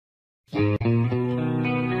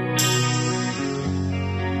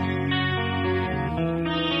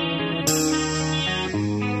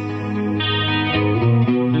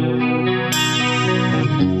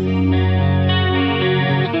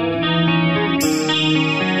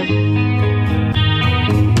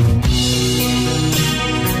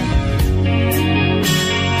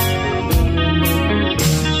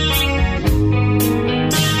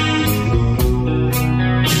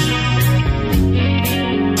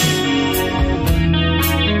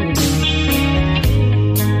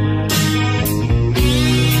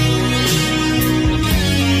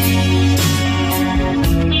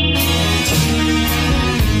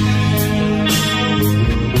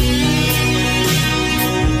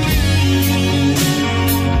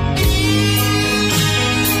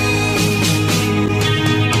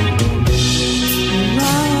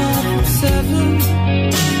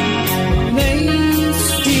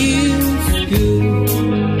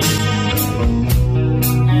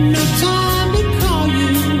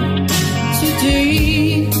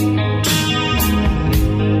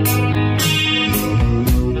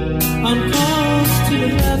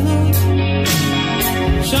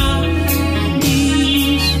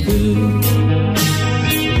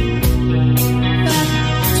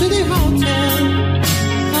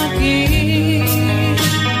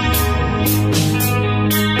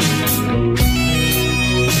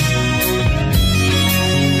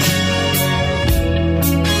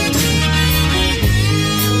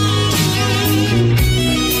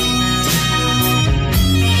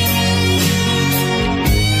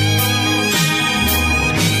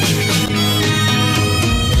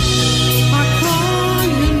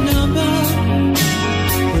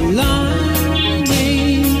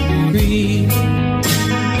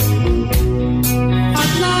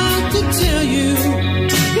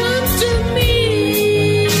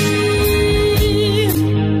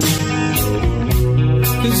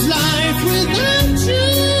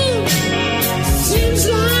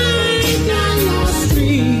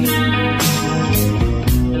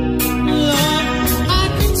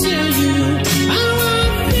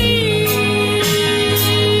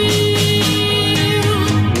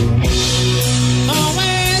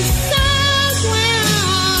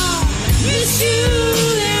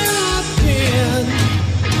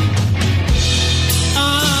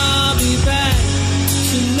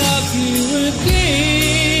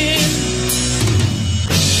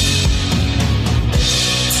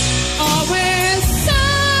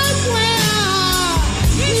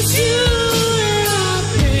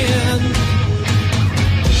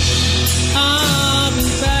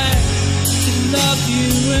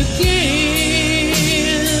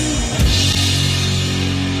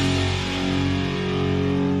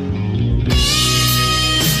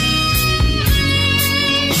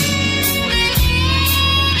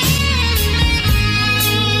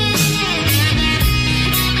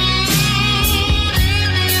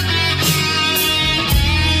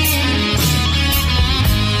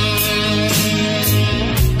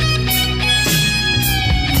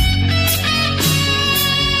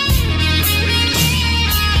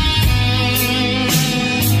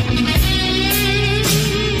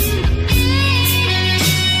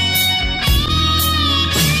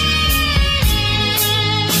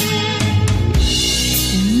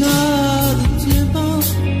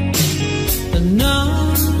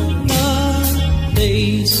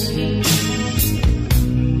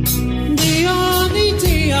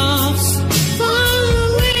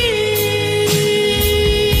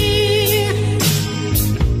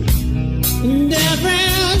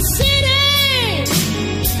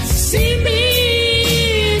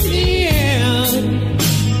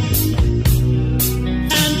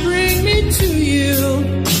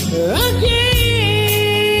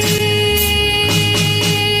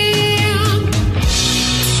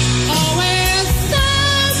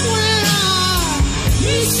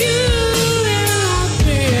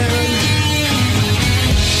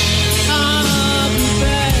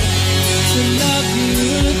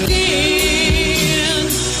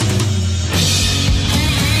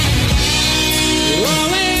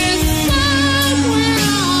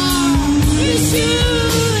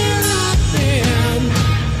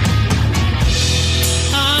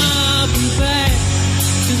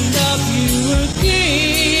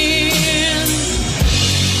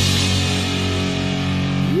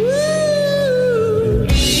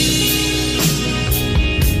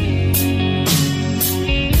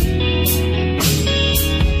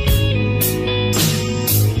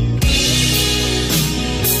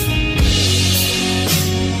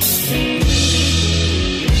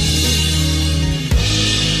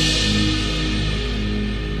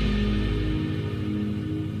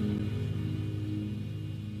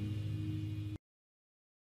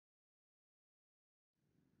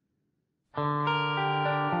Time,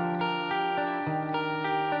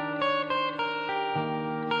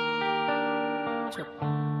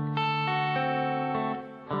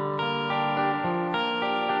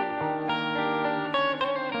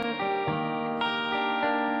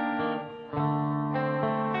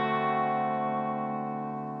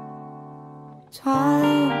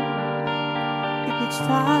 if it's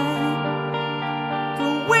time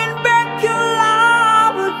to win back your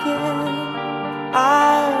love again,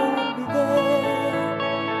 I will be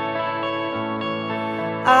there.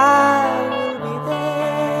 I will be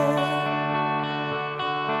there.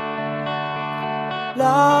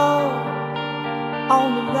 Love,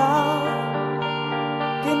 only love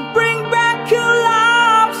can bring back your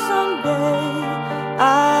love someday.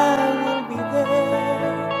 I will be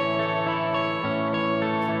there.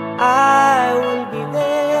 I will be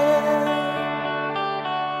there.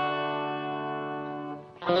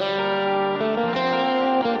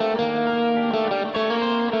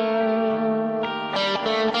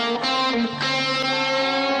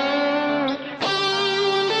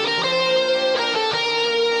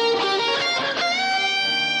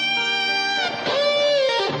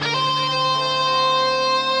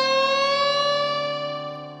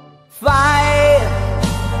 Fight,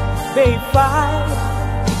 babe, fight.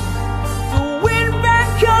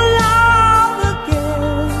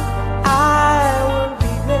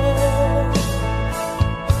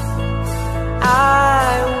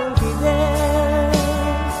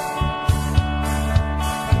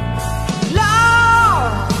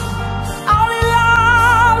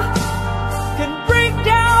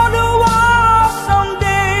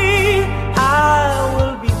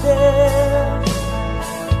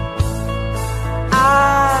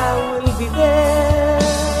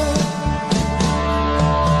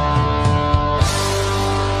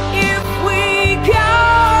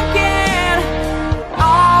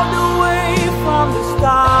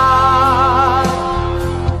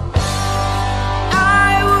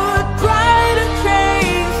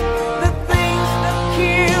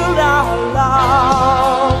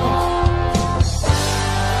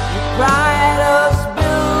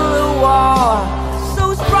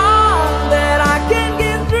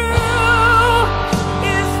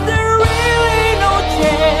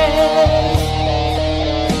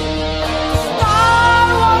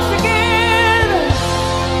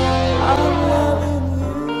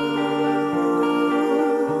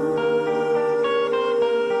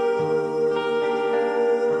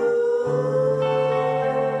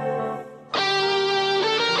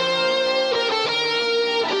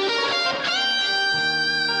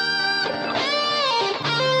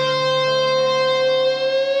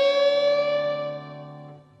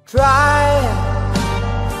 Try,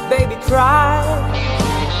 baby, try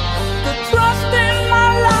to trust in my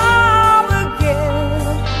love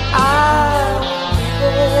again. I will be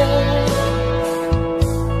there.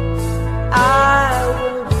 I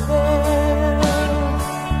will be there.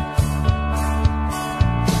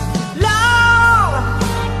 Love,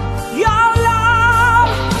 your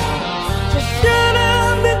love just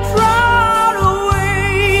shouldn't be thrown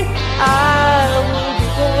away. I will be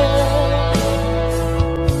there.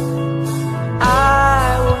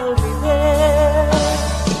 I will be there.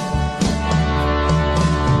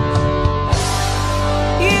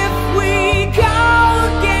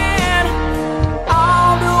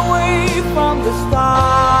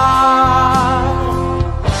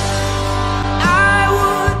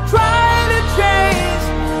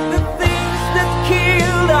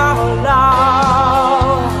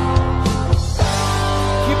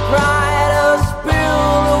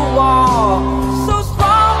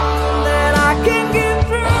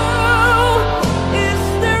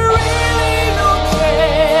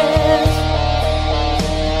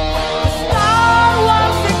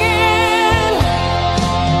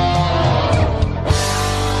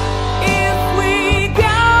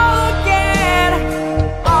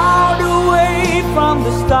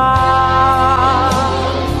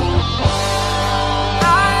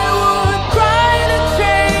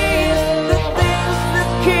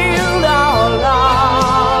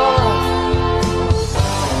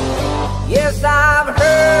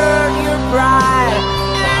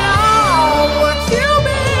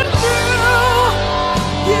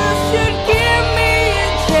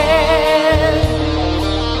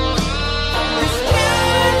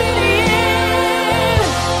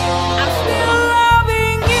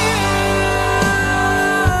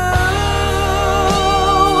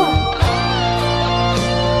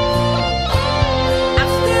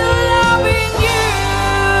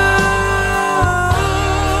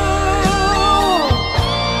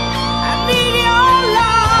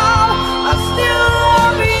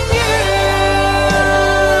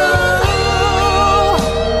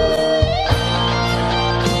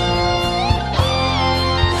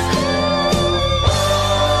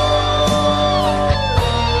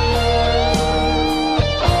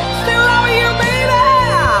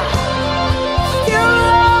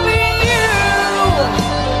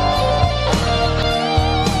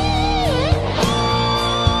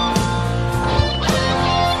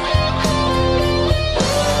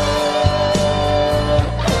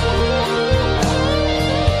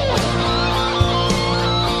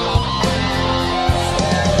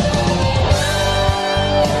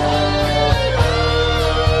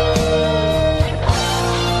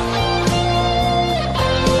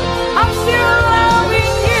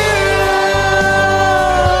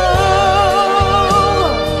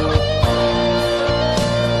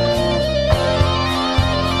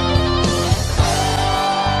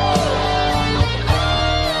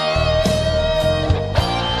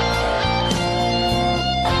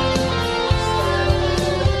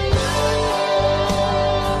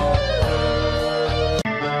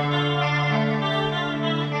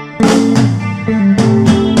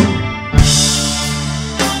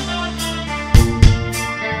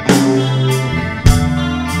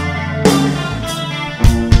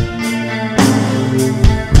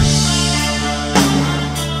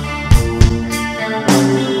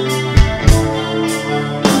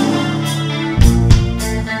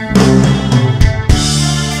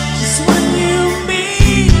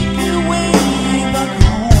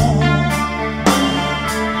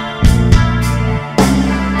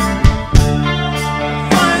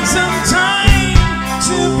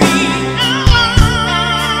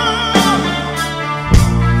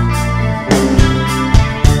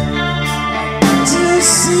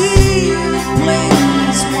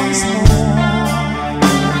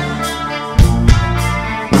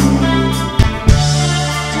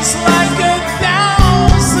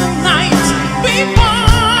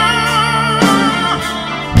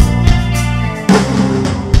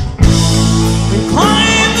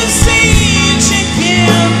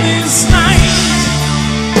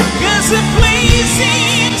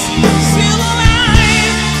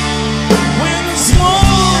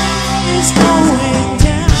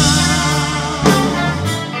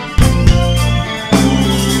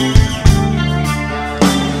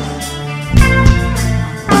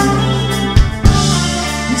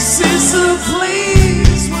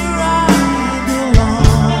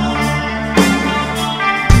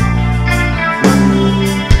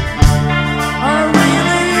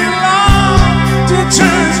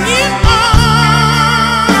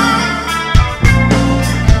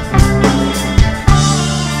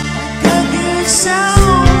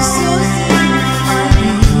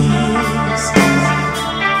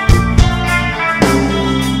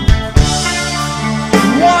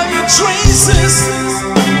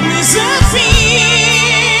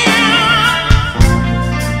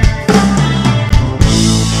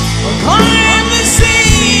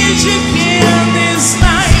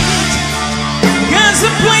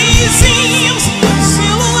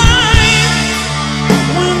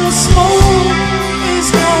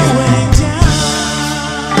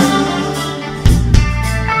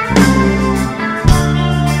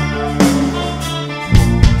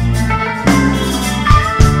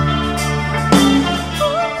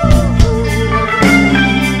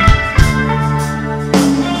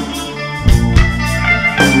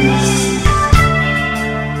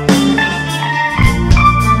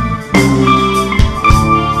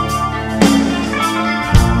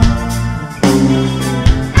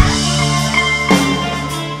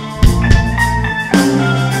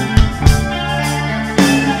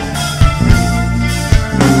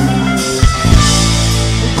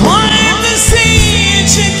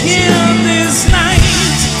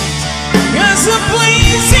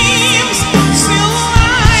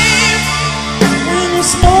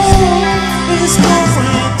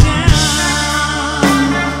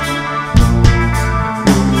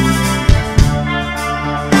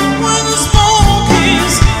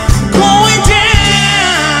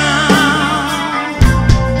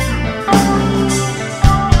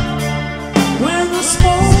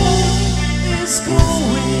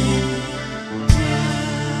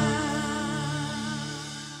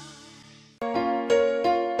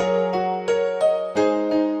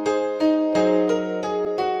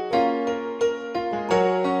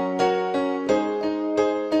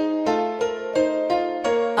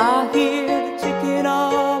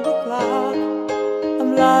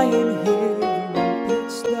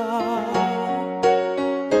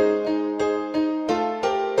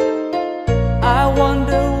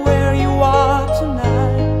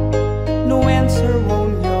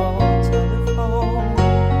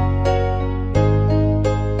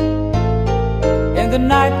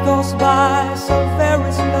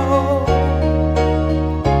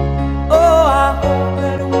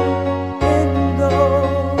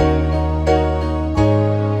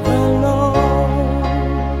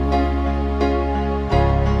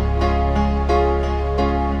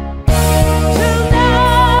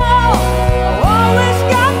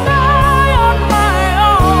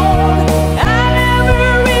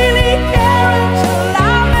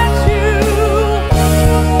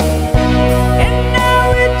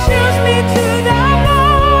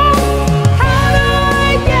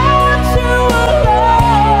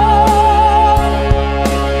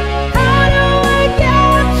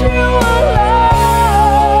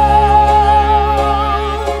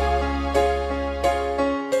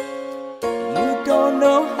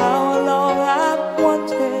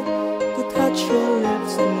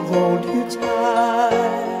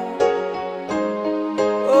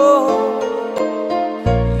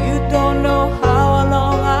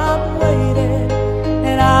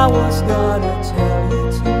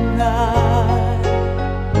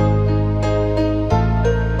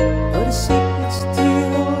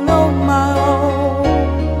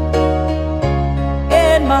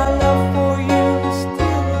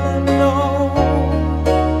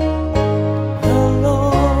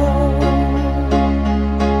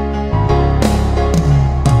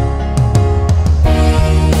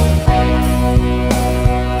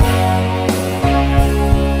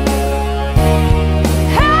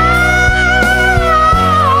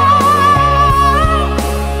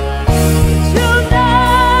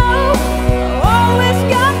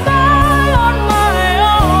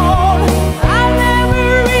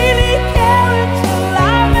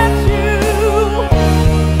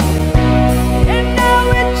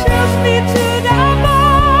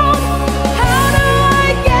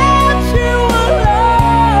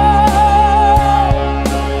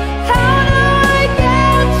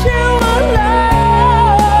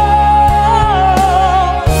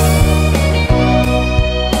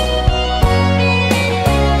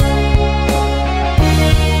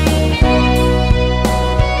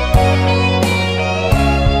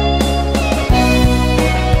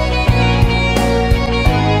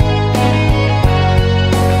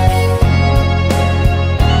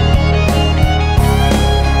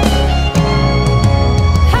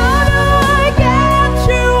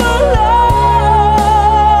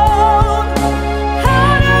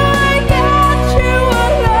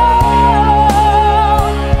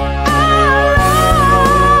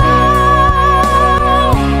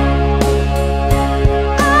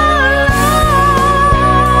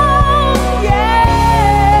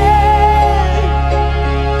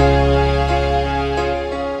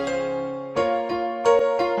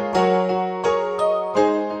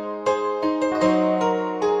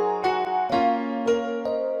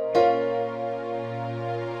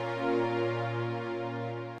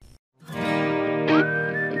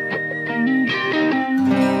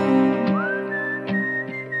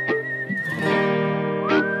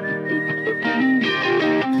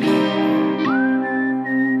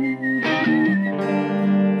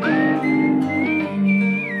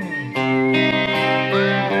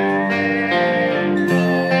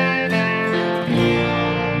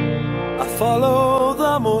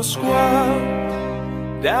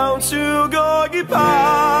 down to Gorky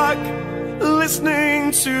Park,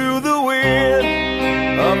 listening to the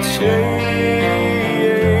wind of change.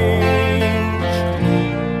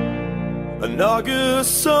 An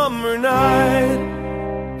August summer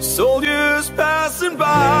night, soldiers passing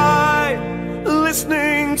by,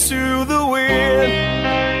 listening to the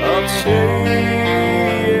wind of change.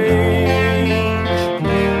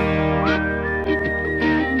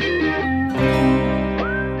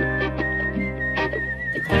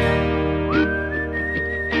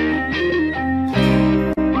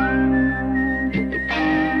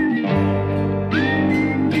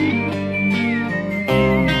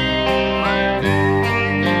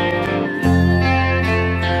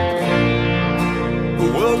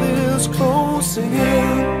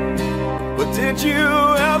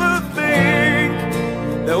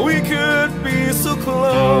 that we could be so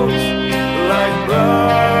close, like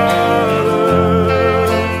brothers.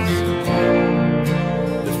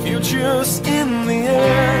 The future's in the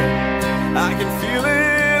air, I can feel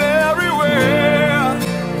it everywhere,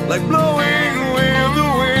 like blowing with the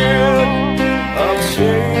wind of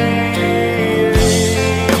change.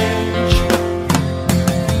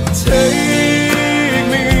 Take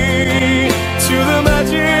me to the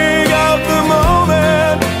magic of the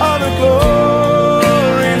moment on a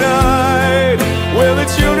glory night, where the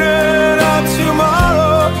children of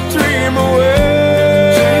tomorrow dream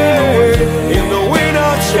away in the wind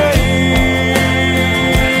of change.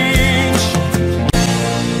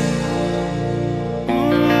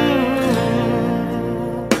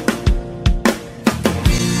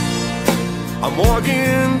 I'm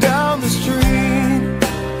walking down the street,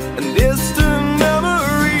 and distant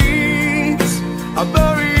memories are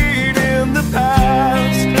buried in the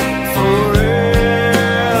past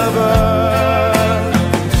forever.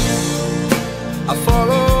 I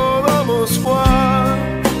follow the Moskwa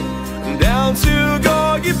down to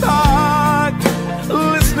Gorky Park,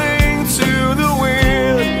 listening to the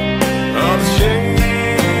wind of change.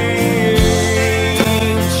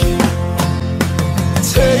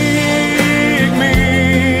 Take me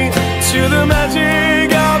to the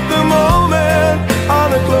magic of the moment on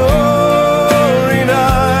a glory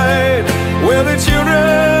night, where the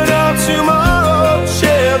children of tomorrow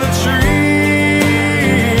share the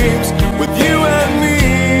dreams with you and me.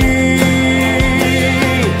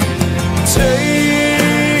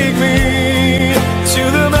 Take me to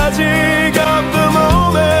the magic of the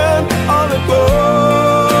moment on a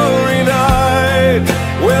glory night,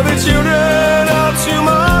 where the children of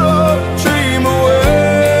tomorrow dream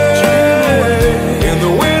away in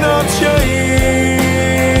the wind of change.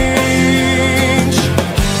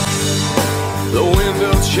 The wind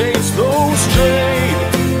of change blows straight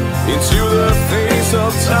into the face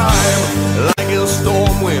of time, like a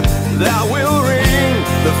storm wind that will ring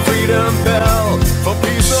the freedom bell for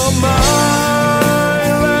peace of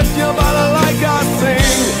mind. Let your body like I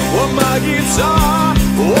sing what my guitar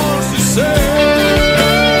wants to say.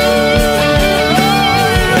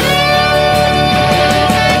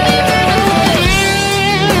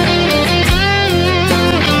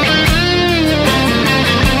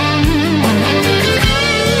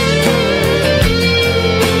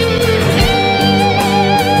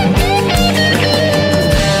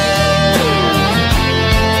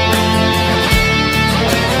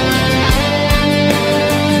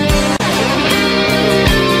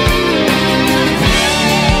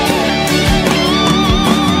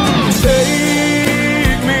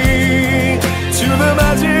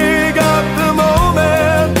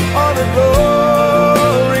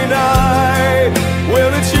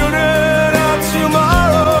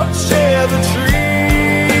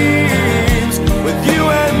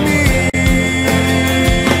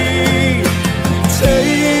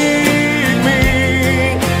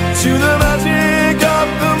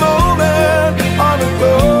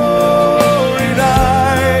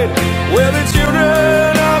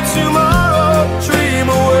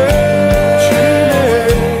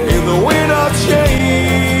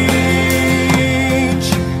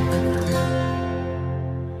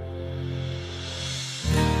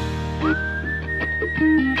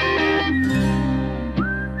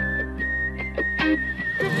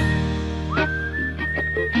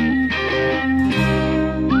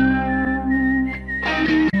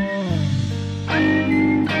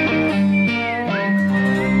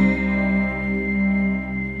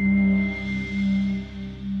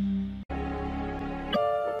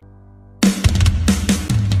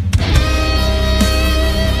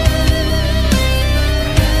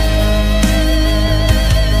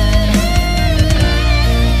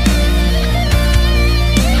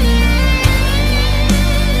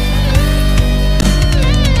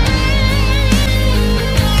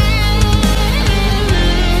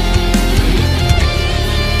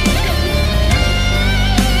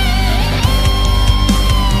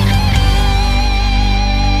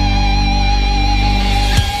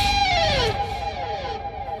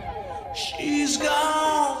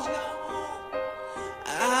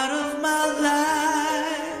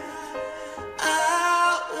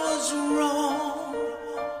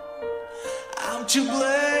 To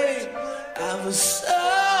blame, I was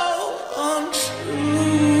so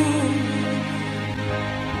untrue.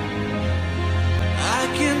 I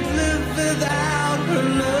can't live without her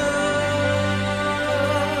love.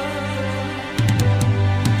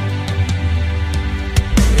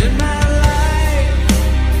 In my life,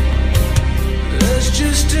 there's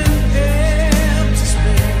just an empty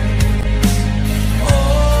space.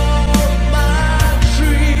 All my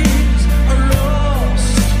dreams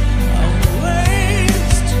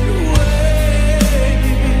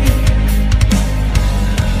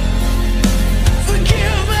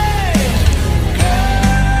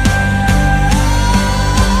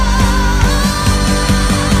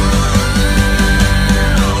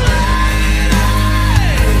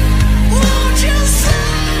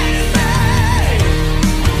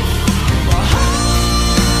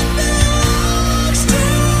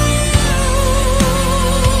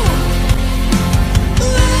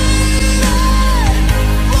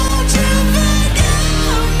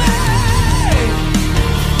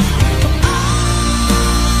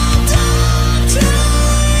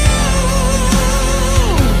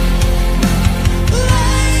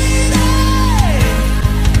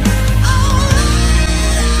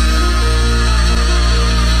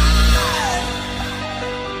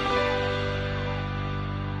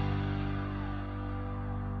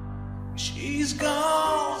She's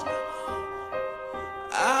gone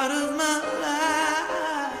out of my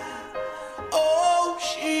life. Oh,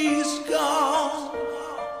 she's gone.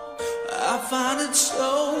 I find it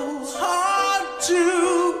so hard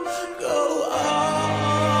to go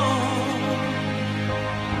on.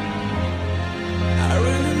 I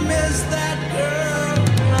really miss that girl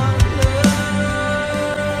I love.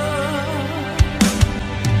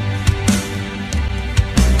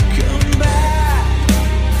 Come back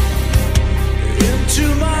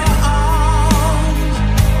into my arms.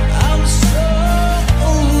 I'm so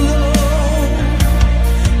alone.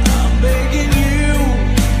 I'm begging you.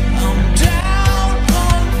 I'm down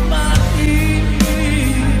on my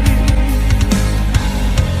knees.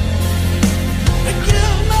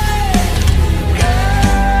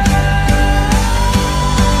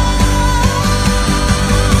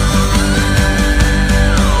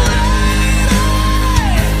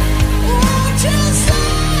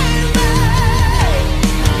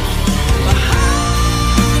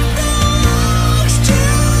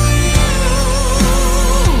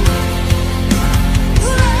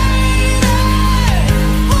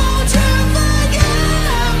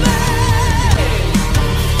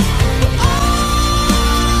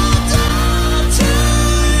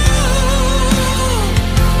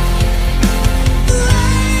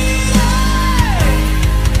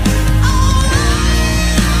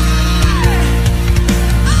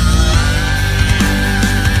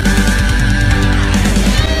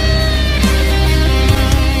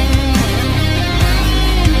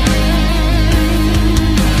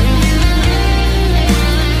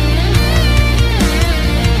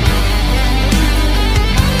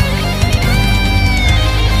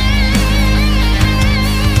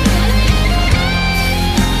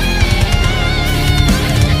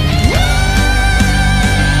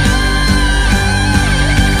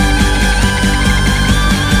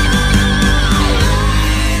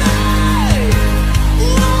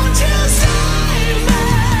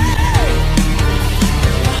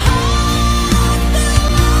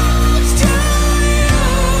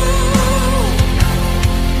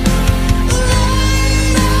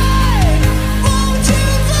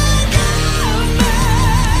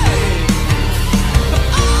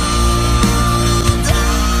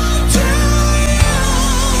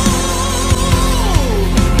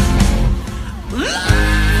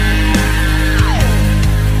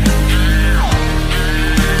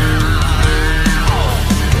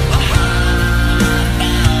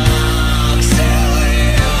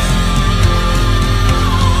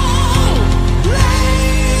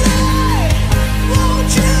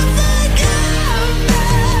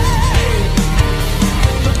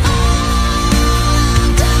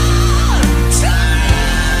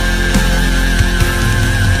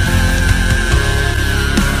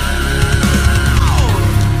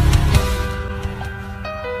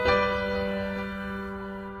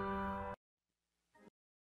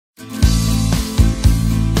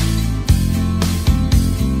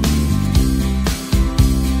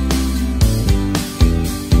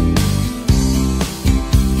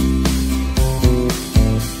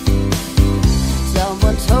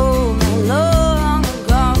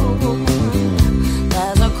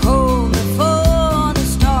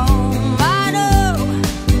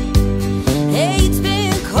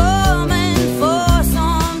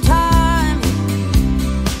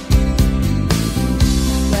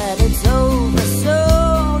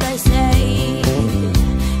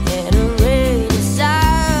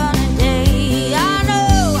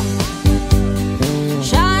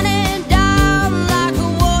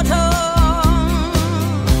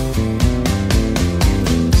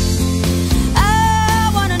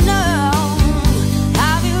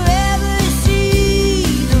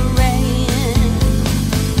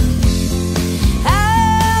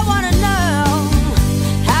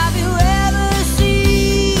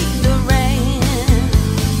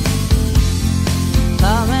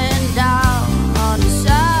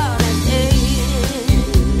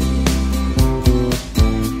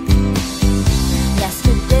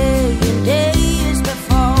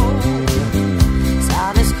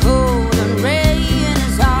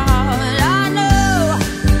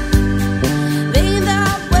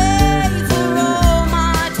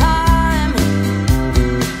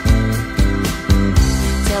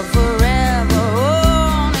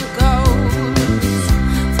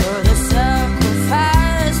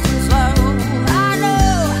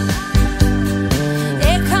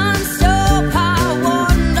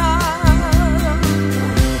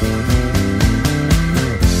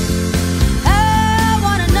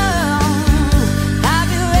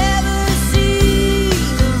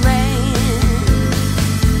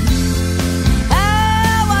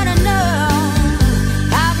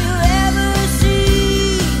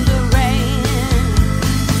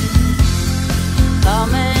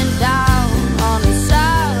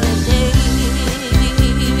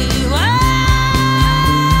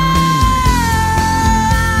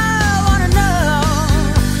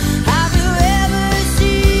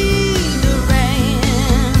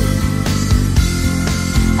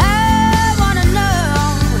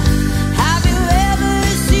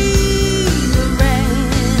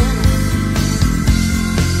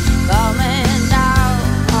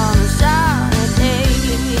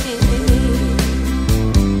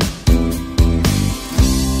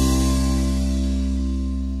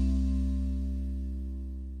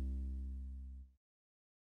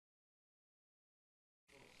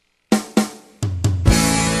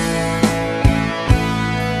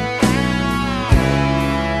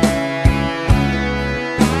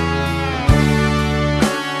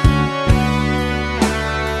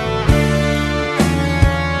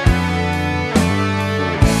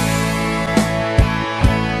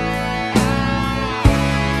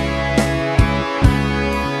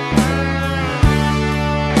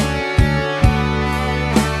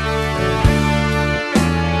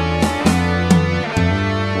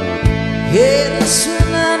 innocent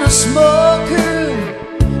and a smoker,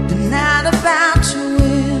 the night about to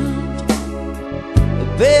end.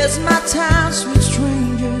 It bears my time, sweet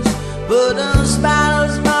strangers, but those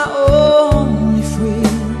bottles my only friend.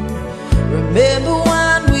 Remember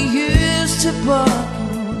when we used to park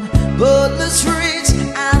on Butler streets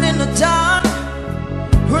out in the dark?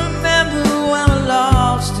 Remember when I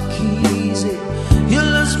lost the keys? You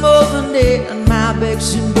lose more than that in my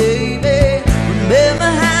backseat, baby. Remember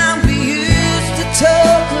how we used to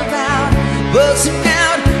talk about busting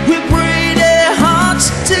out, we breathe our hearts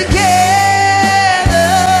together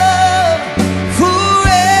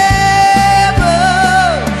forever.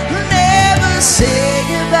 Never say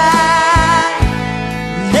goodbye,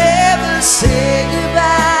 never say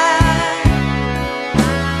goodbye.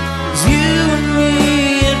 It's you and me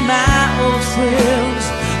and my old friends,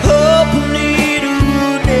 hoping it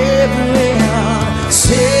would never end.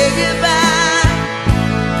 Say goodbye,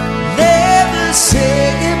 never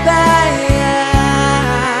say goodbye.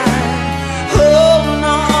 Hold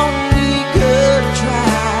on, we could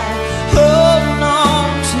try. Hold on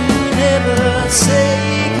to never say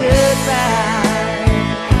goodbye.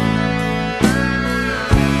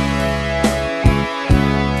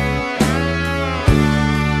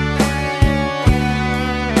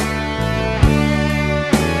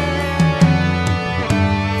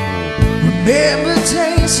 Remember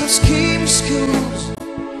days of scheme schools,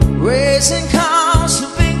 racing cars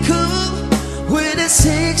have been cool, with a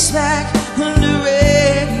six-pack on the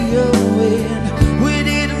radio, and we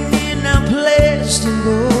didn't need no place to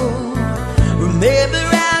go. Remember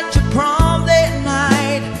at your prom that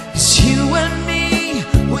night, 'cause you and me,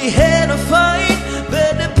 we had a fight,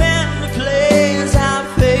 but the band plays our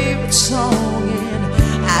favorite song, and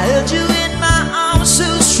I held you in my arms so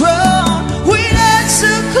strong. We danced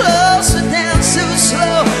so close and danced so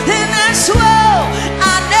slow, and I swore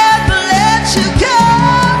I never let you go.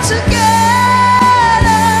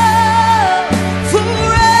 Together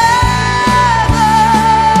forever,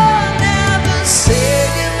 never say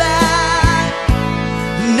goodbye,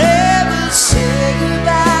 never say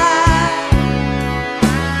goodbye.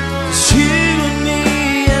 'Cause you and me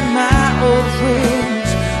and my old friends,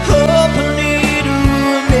 hoping it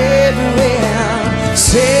would never end.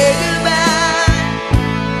 Say goodbye,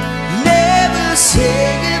 never say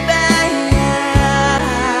goodbye.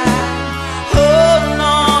 Hold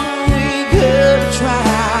on, we could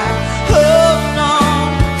try. Hold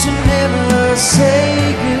on to never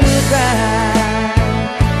say goodbye.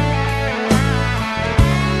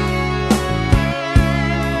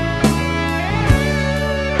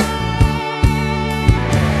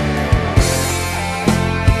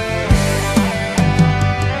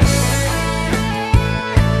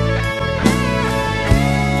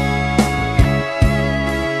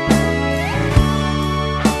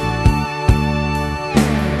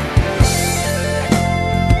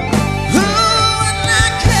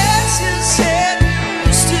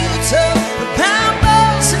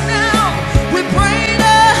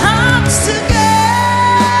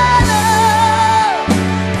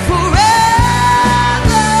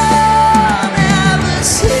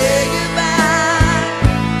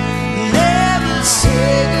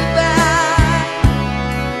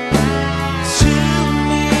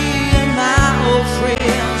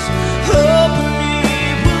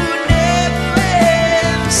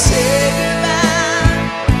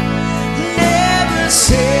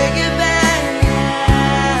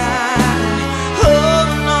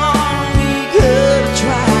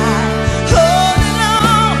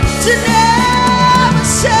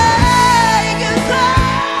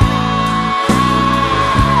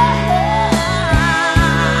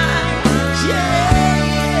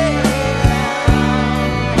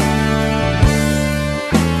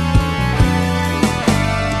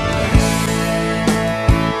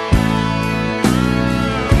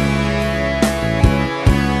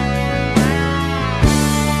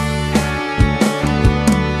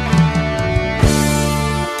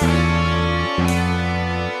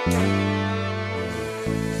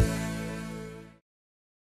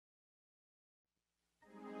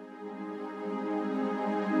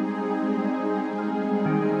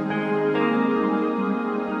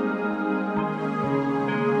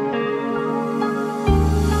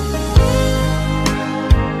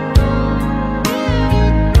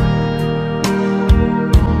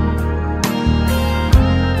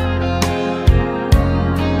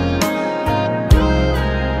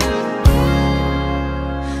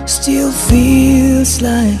 Still feels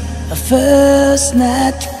like our first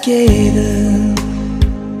night together.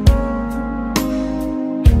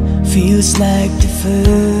 Feels like the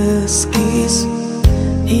first kiss.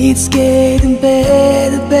 It's getting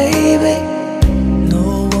better, baby.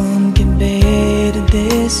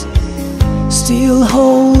 this. Still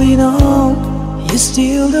holding on, you're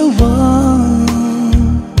still the one.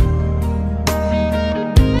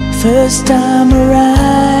 First time our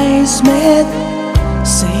eyes met,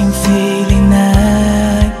 same feeling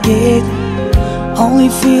I get, only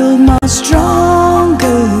feel much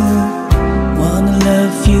stronger. Wanna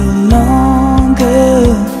love you longer.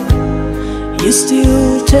 You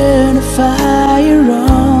still turn the fire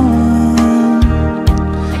on.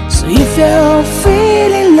 So if you're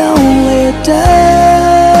feeling lonely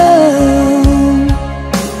down,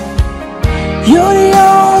 you're the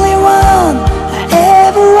only one I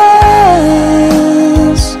ever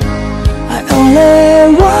was. I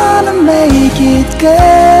only wanna make it good.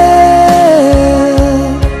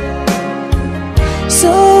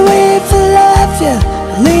 So if I love you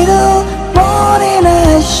a little more than I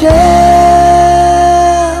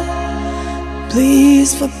shall,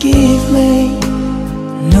 please forgive me.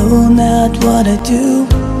 No, not what I do.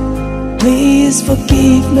 Please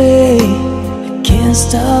forgive me. I can't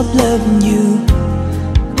stop loving you.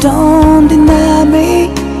 Don't deny me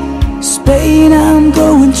this pain I'm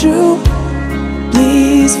going through.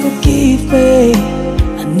 Please forgive me.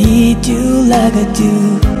 I need you like I do.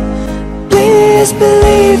 Please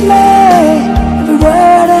believe me. Every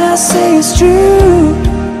word I say is true.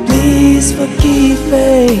 Please forgive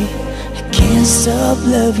me. I can't stop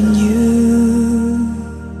loving you.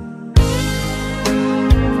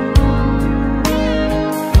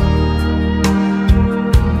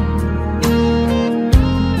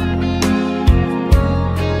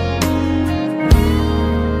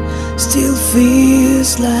 Still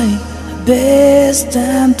feels like the best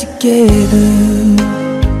time together.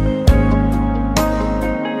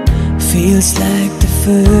 Feels like the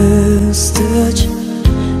first touch.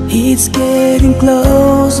 It's getting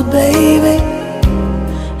closer, baby.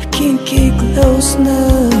 I can't get close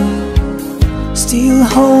enough. Still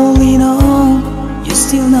holding on, you're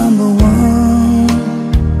still number one.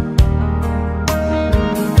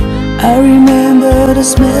 I remember the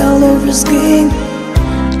smell of your skin.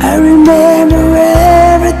 I remember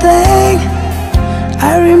everything.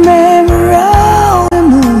 I remember all the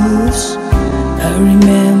moves. I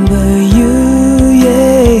remember you,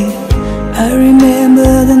 yeah. I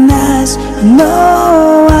remember the nights,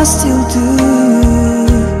 no, I still do.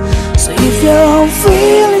 So if you're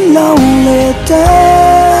feeling lonely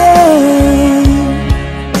down,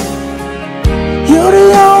 you're the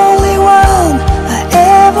only one I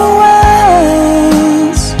ever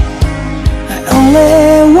was. I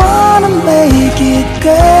only wanna make it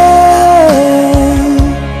good.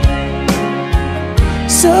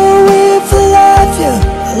 So if I love you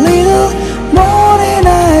a little more than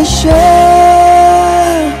I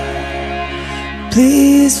shall,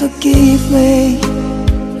 please forgive me.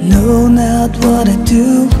 No, not what I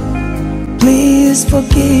do. Please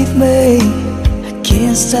forgive me. I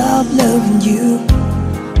can't stop loving you.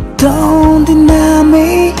 Don't deny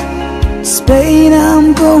me this pain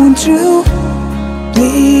I'm going through.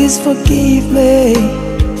 Please forgive me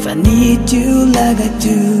if I need you like I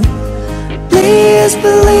do. Please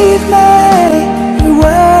believe me, every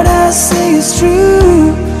word I say is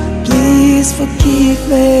true. Please forgive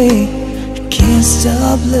me, I can't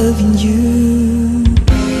stop loving you.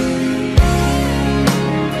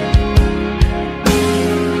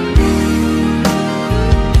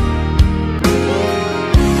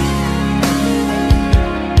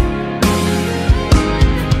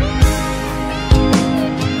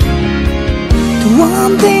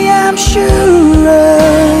 One thing I'm sure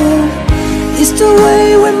of is the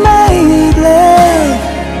way we made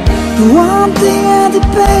love. The one thing I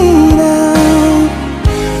depend on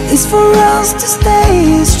is for us to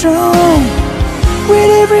stay strong. With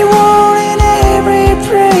every word and every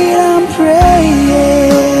prayer I'm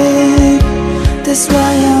praying. That's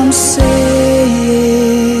why I'm saying,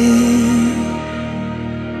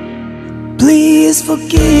 please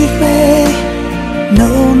forgive me.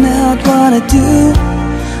 No, not what I do.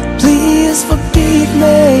 Please forgive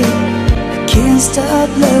me. I can't stop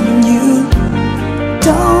loving you.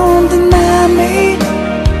 Don't deny me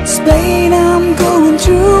this pain I'm going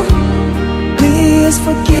through. Please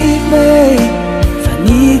forgive me if I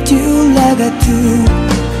need you like I do.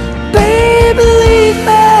 Baby, believe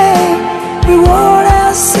me, every word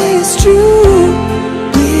I say is true.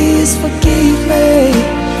 Please forgive me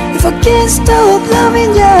if I can't stop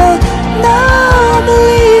loving you. No,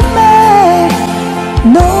 believe me,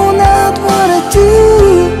 no, not what I do.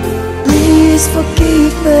 Please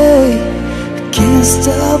forgive me, I can't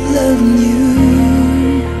stop loving you.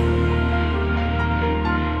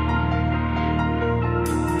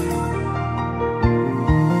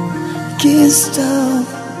 I can't stop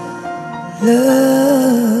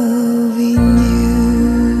loving you.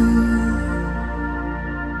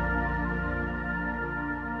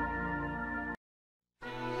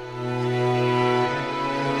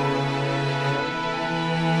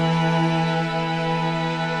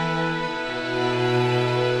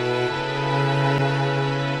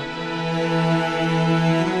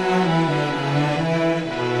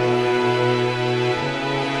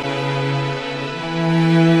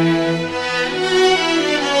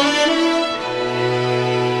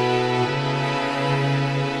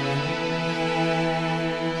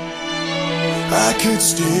 I could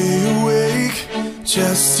stay awake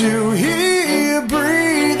just to hear you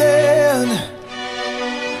breathing,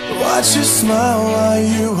 watch you smile while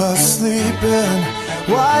you are sleeping,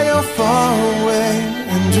 while you're far away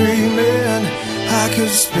and dreaming. I could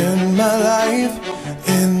spend my life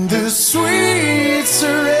in this sweet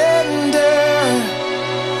surrender.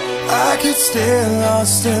 I could stay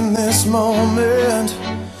lost in this moment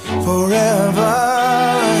forever,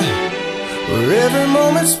 where every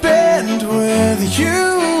moment spent with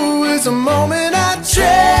you is a moment I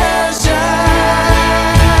treasure.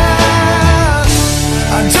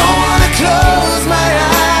 I don't wanna close my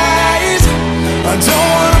eyes, I don't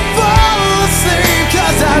wanna fall asleep,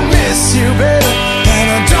 'cause I miss you, baby, and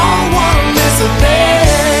I don't wanna miss a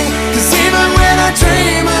thing. 'Cause even when I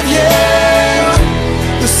dream of you,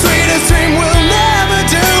 the sweetest dream will never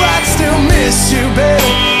do. I'd still miss you,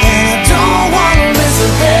 baby, and I don't wanna miss a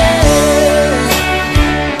thing.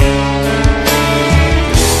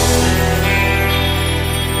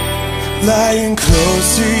 Lying close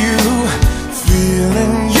to you,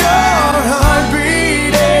 feeling your heart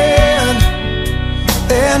beating,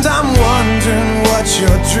 and I'm wondering what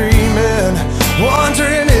you're dreaming,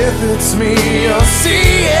 wondering if it's me you're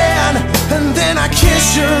seeing. And then I kiss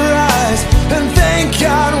your eyes and thank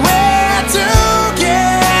God we're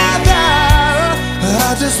together.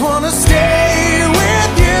 I just wanna stay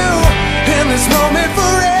with you in this moment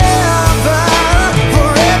forever,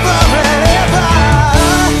 forever and ever.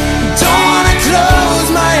 Close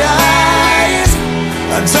my eyes,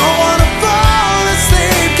 I don't wanna fall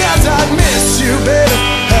asleep, 'cause I miss you, baby,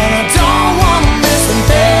 and I don't wanna miss a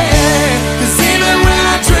thing. 'Cause even when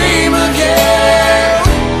I dream of you,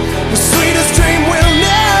 the sweetest dream will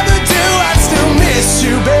never do. I still miss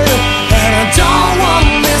you, baby, and I don't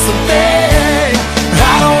wanna miss a thing.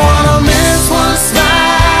 I don't wanna miss one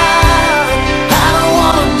smile, I don't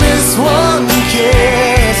wanna miss one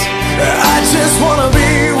kiss. I just wanna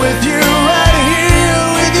be with you,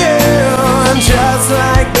 just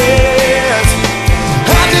like this.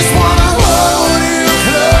 I just wanna hold you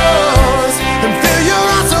close and feel your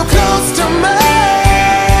arms so close to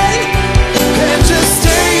mine, and just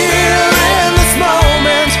stay here in this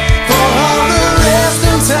moment for all the rest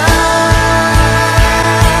of time.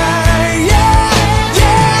 Yeah,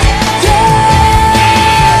 yeah, yeah.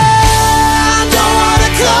 I don't wanna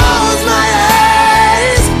close my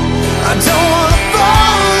eyes, I don't wanna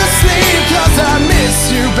fall asleep, 'cause I miss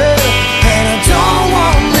you, baby.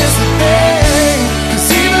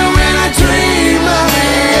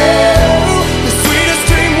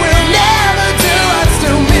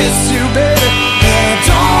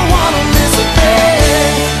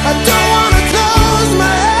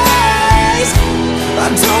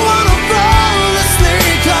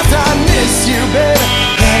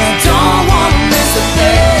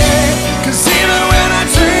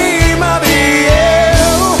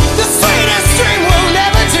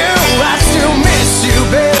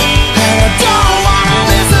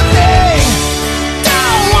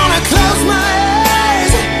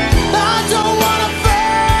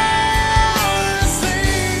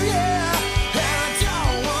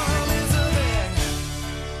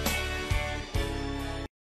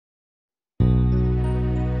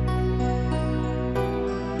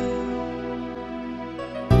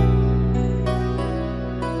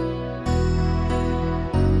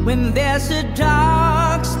 When there's a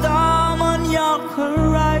dark storm on your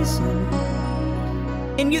horizon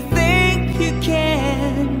and you think you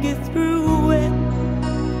can't get through it,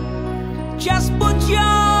 just put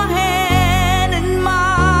your hand in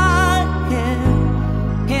my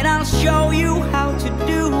hand and I'll show you how to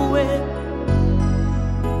do it.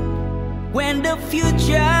 When the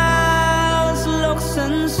future looks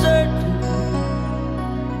uncertain,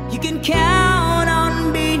 you can count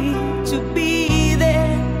on me to be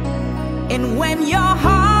there. And when your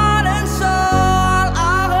heart and soul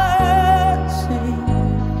are hurting,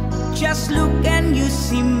 just look and you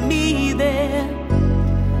see me there.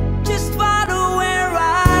 Just follow where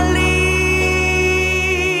I lead,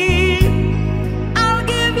 I'll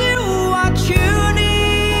give you what you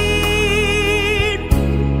need,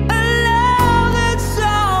 a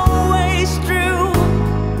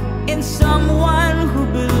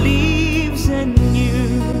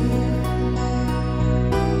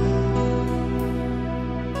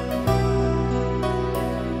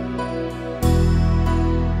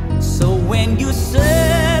when you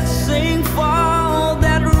searching for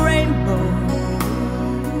that rainbow,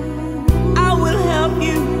 I will help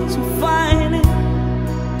you to find it.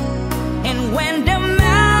 And when the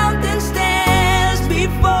mountain stands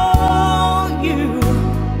before you,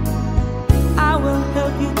 I will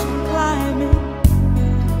help you to climb it.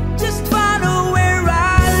 Just follow where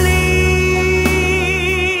I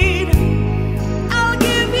lead. I'll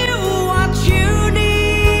give you what you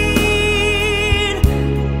need.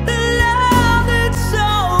 The love that's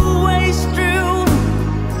always true.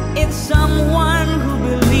 It's someone who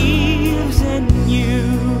believes in you.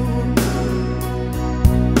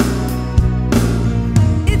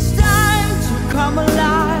 It's time to come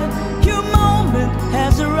alive. Your moment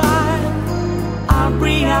has arrived. I'll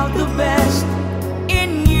bring out the best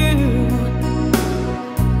in you.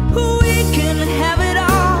 We can have it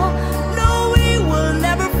all. No, we will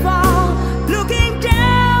never fall. Looking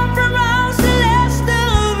down from our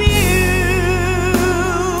celestial view.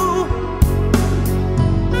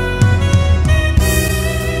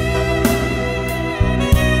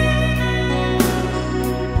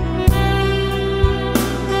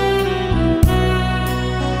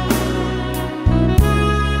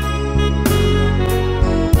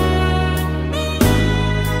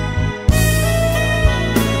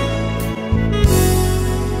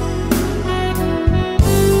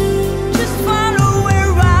 Just follow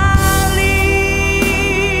where I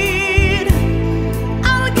lead.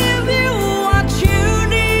 I'll give you what you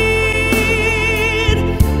need.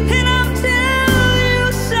 And I'll tell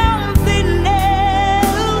you something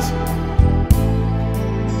else.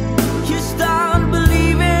 You start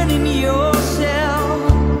believing in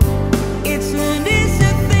yourself. It's an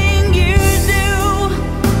easy thing you do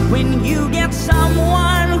when you get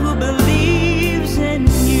someone who believes in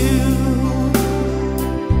you.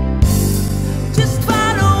 Just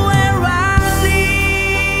follow where I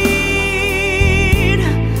lead.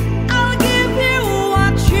 I'll give you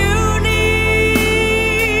what you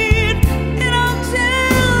need. And I'll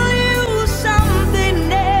tell you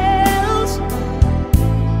something else.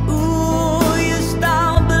 Ooh, you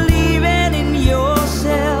start believing in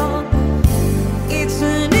yourself. It's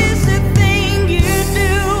an easy thing you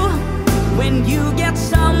do when you get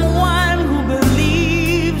someone who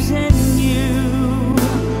believes in you.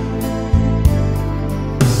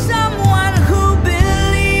 Someone who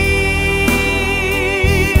believes.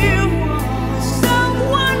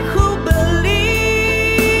 Someone who believes.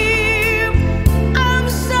 I'm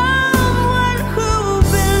someone who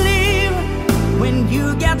believes. When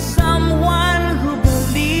you get someone who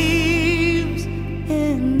believes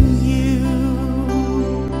in you.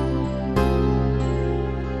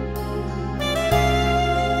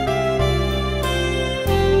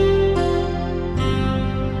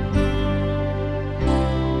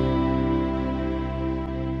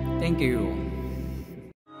 Thank you.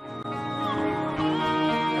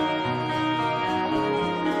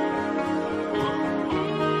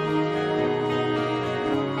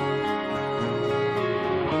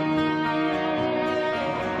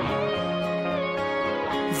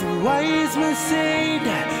 The wise men said,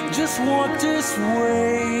 just walk this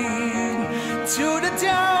way to the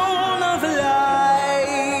dawn of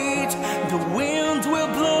light. The wind will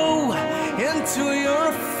blow into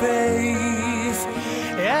your face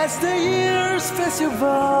as the years pass you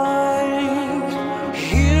by.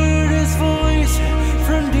 Hear this voice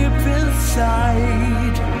from deep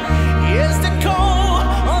inside. It's the call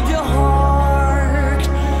of your heart.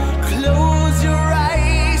 Close your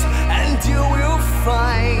eyes and you will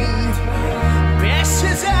find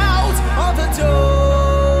passes out of the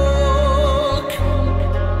dark.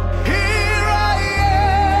 Here I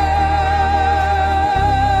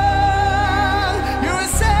am. You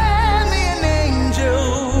send me an angel.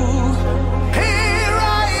 Here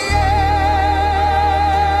I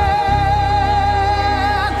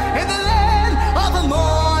am in the land of the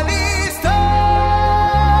morning star.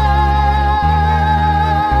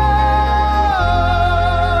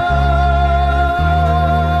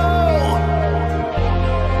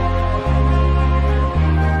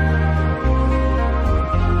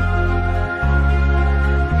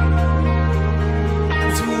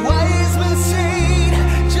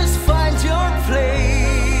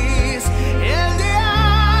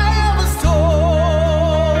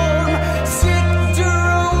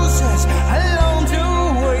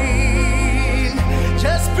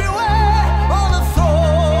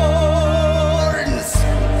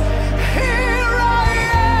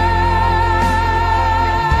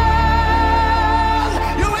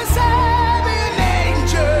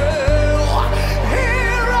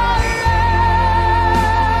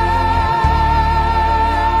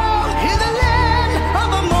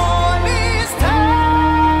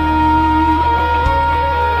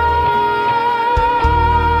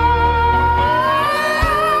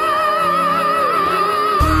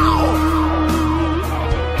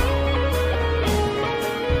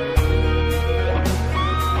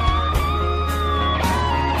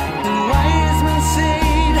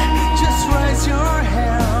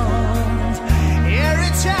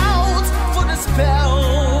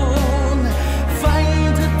 spellbound.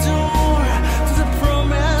 Find a door to the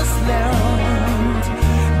promised land.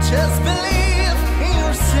 Just believe in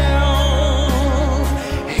yourself.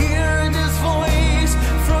 Hear this voice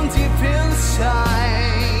from deep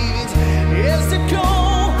inside. It's the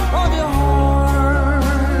call of your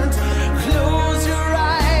heart. Close your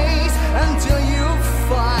eyes until you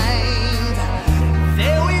find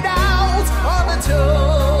the way out of the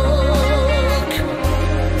dark.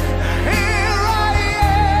 Here I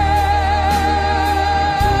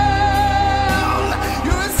am.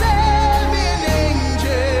 You send me an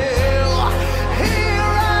angel.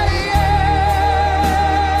 Here I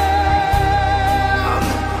am.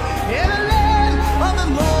 In the land of the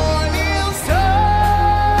morning star.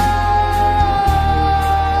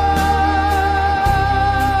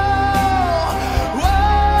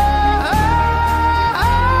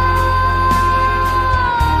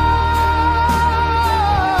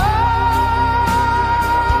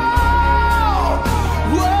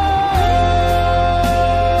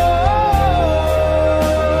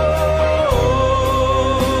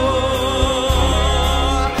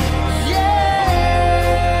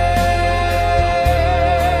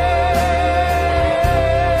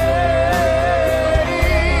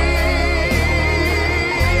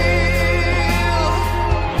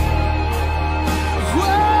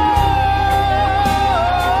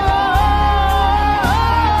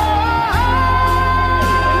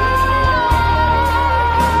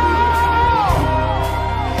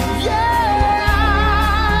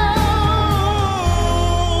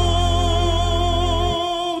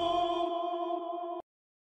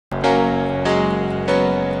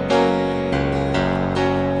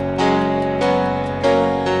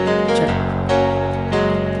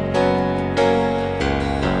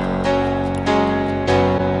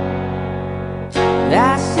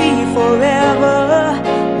 I see forever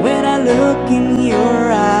when I look in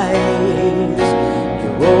your eyes.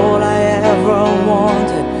 You're all I ever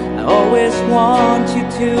wanted. I always want you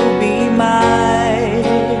to be mine.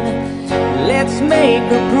 Let's make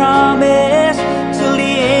a promise till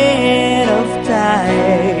the end of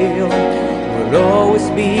time. We'll always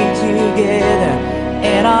be together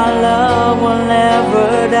and our love will never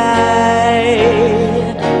die.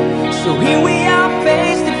 So here we are,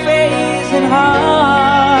 face to face and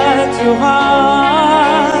heart to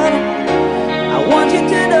heart. I want you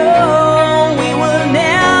to know we will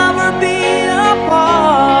never be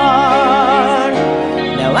apart.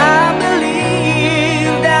 Now I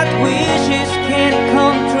believe that wishes can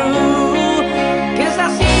come true, 'cause I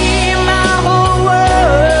see my whole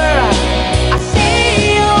world, I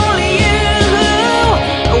see only you.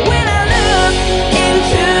 When I look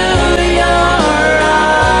into your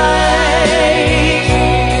eyes,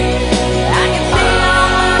 I can see how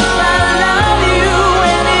much I love you,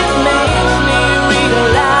 and it makes me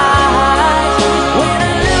realize. When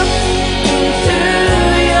I look into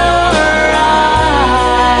your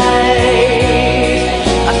eyes,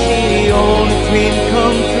 I see the only dream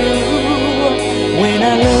come true. When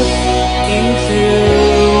I look into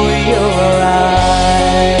your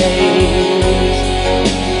eyes.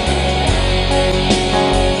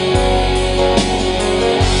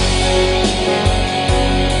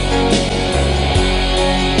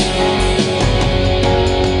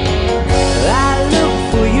 I look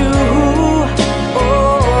for you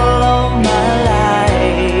all of my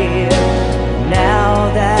life. Now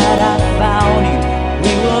that I found you,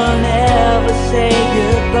 we will never say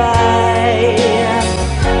goodbye.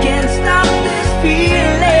 Can't stop this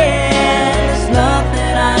feeling, there's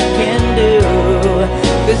nothing I can do,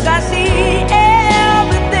 'cause I see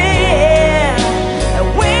everything. And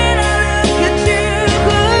when I look at you,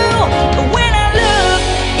 when I look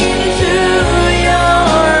into your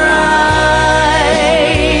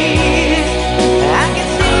eyes, I can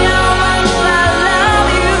see how much I love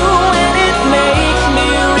you, and it makes me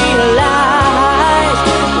realize.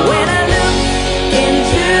 When I look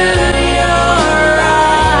into your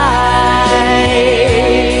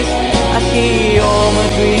eyes, I see all my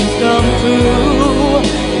dreams come true.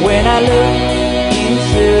 When I look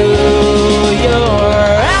into your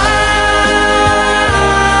eyes.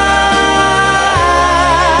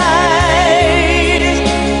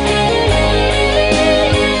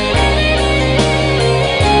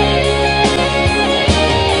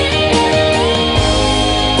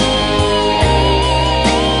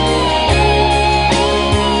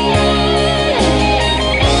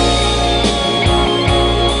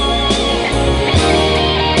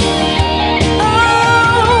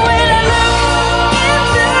 Oh, when I look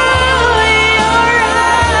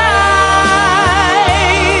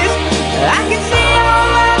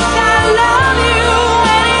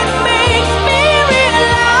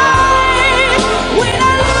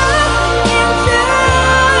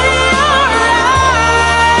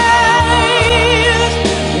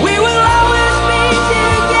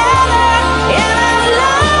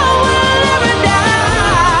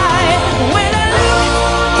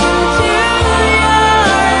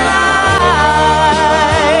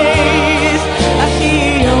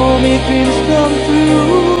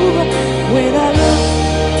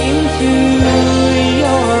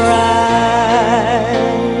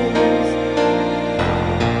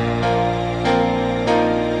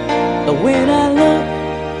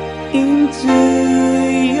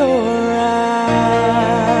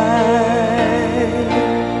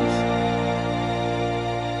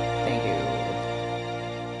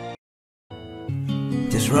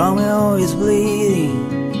Romeo is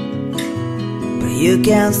bleeding, but you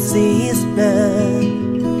can't see his blood.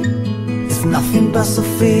 It's nothing but the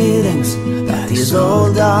feelings that his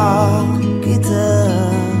old dog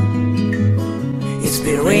guitar. It's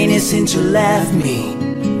been raining since you left me.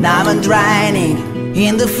 Now I'm drowning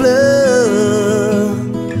in the flood.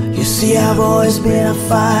 You see, I've always been a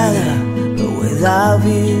fighter, but without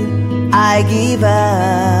you, I give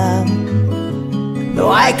up.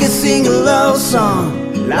 Though I could sing a love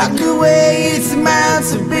song like the way it's meant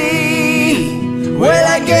to be. Well,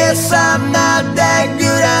 I guess I'm not that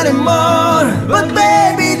good anymore, but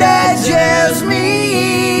baby, that's just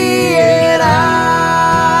me, and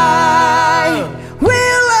I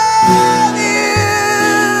will love you,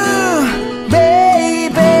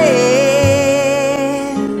 baby,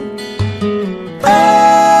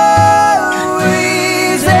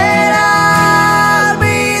 always, and I'll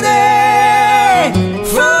be there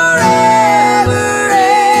forever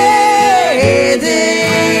and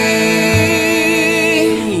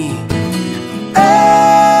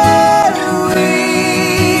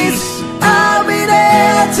always. I'll be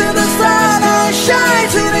there till the sun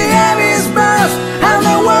shines, till the heavens burst, and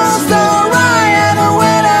the world's done right, and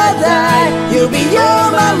when I die, you'll be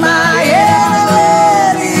on my mind, and I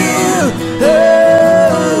love you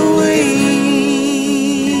always.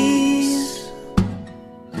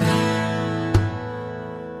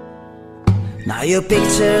 Now your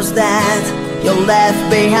pictures that you left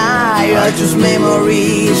behind are just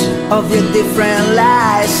memories of your different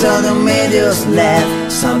lives. Some that made us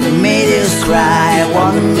laugh, some that made us cry,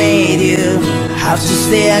 one that made you have to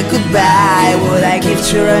say a goodbye. Would I keep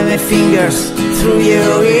turning my fingers through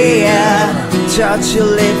your ear, touch your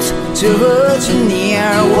lips to hold you near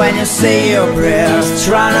when you say your prayers?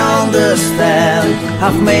 Try to understand,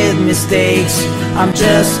 I've made mistakes, I'm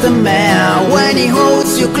just a man. When he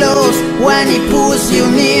holds you close, when he pulls you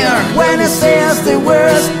near, when he says the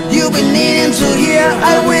words you've been needing to hear,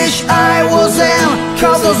 I wish I was him,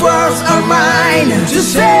 cause those words are mine to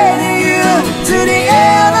say to you to the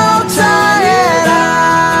end of time. And I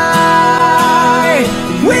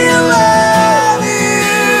will love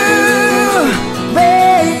you,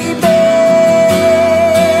 baby,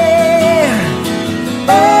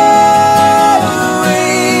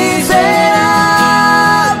 always, and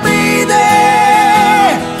I'll be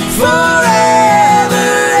there forever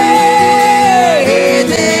and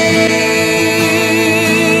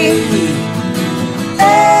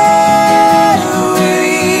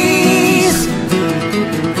always.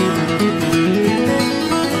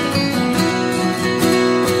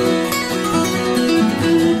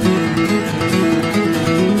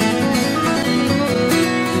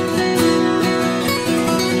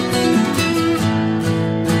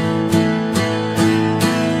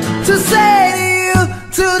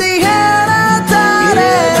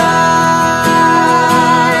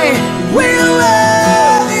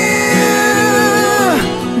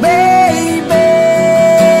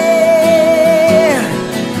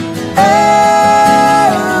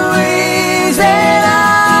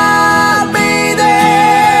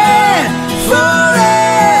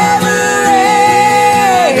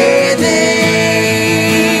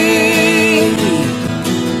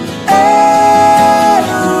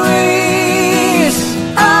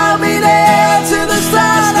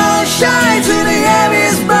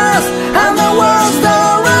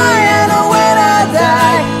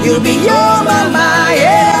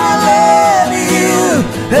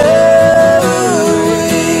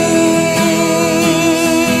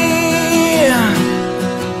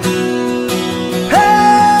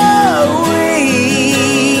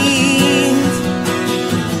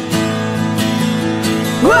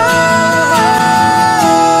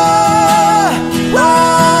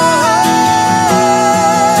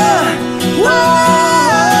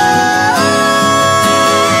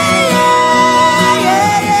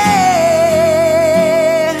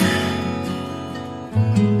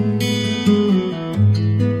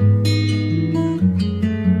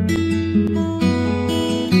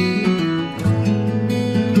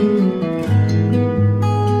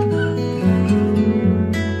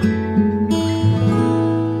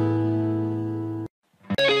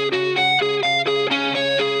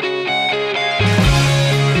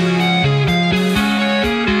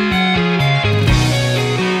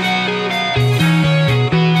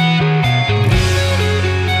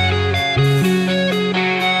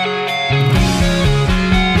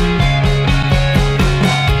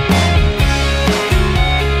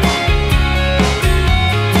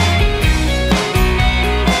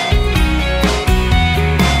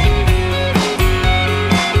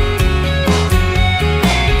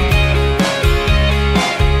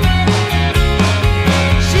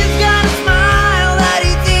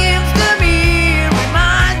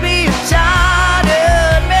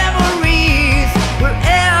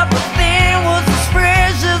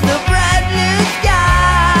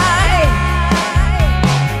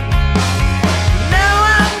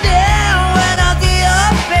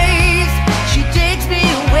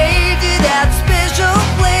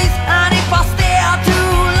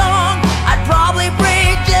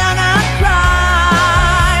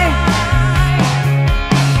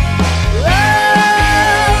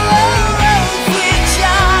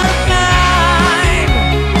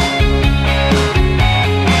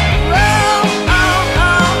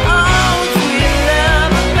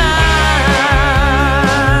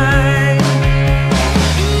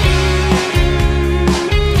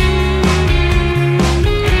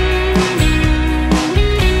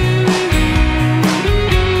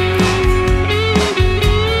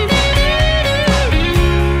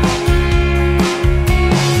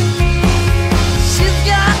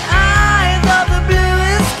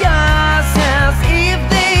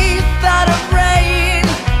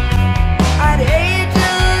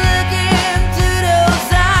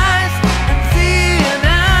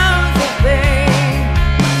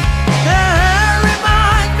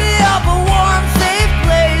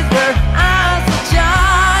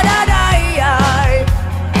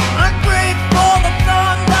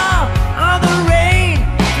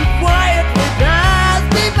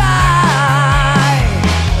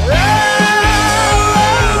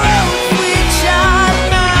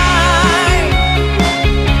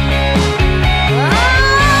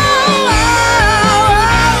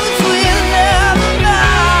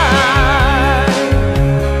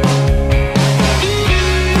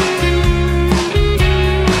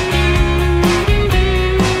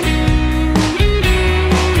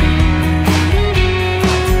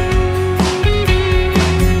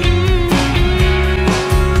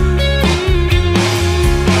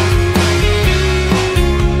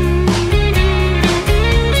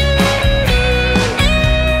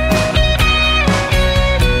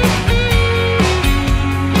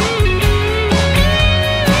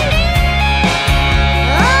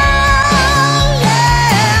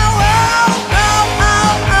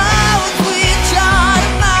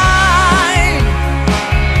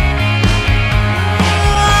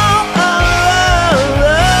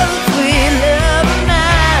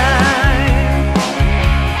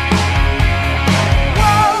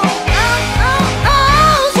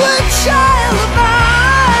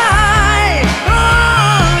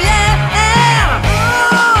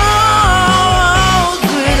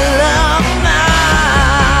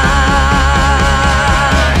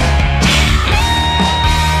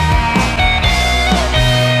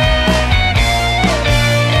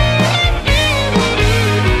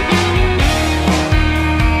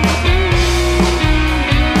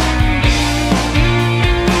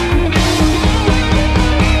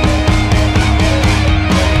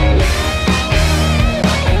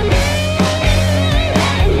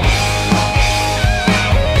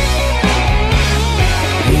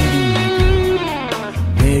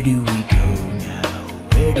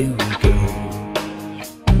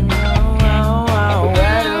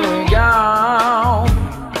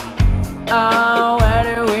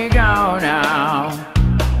 Where do we go now?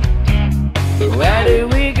 Where do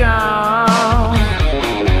we go?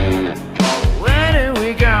 Where do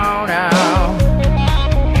we go now?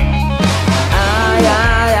 Ay,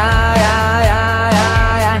 ay, ay, ay, ay,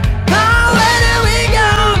 ay, ay. Oh, where do we go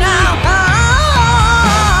now? Oh,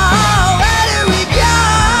 where do we go?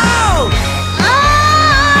 Oh,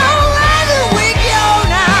 where do we go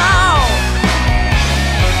now?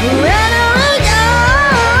 Where do we go?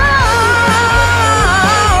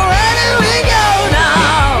 Where do we go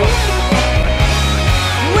now?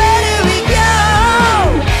 Where do we go?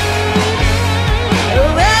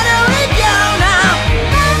 Where do we go now?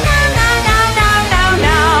 No, no, no, no, no, no,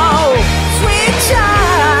 no. Sweet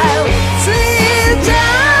child, sweet child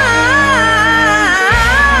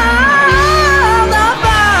of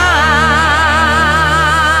mine.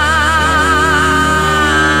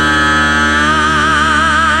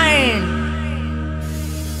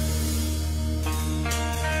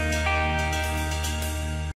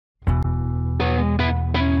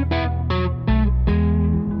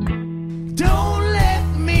 Don't let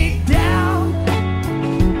me down.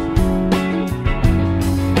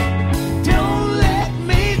 Don't let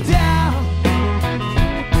me down.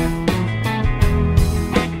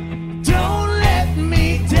 Don't let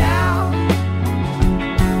me down.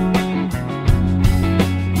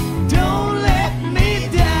 Don't let me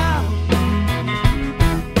down.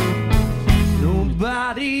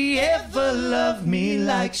 Nobody ever loved me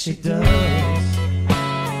like she does.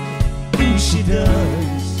 Ooh, she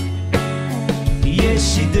does. Yes,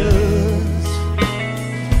 she does.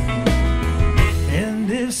 And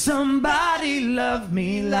if somebody loved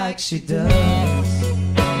me like she does,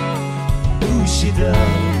 ooh, she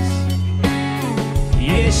does.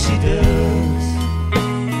 Yes, she does.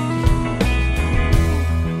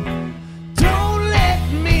 Don't let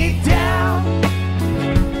me down.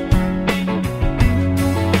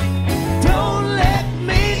 Don't let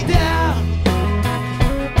me down.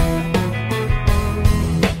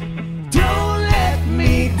 Don't let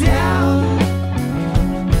me down.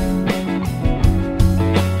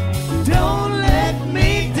 Don't let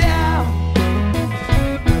me down.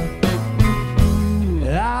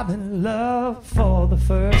 I'm in love for the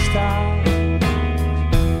first time.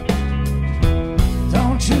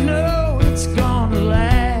 Don't you know it's gonna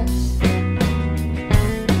last?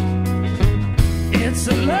 It's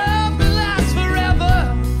a love that lasts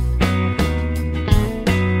forever.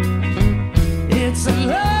 It's a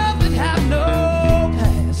love that have no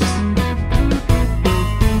past.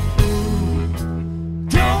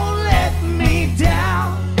 Don't let me down.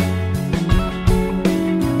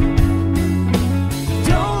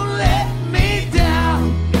 Don't let me down.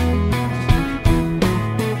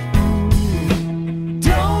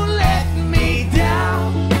 Don't let me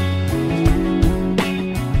down.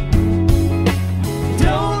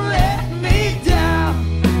 Don't let me down.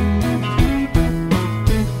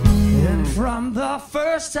 And from the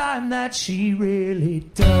first time that she really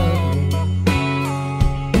dug me,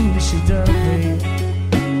 ooh, she dug me.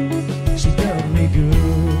 She dug me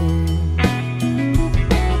good.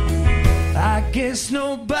 I guess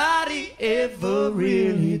nobody ever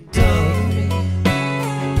really dug me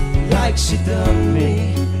like she dug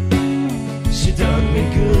me. She dug me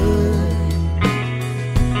good.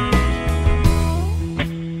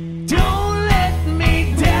 Don't let me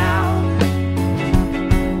down.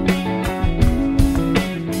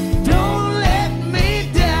 Don't let me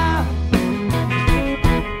down.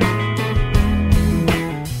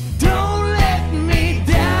 Don't let me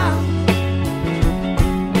down.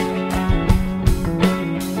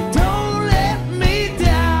 Don't let me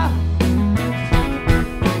down.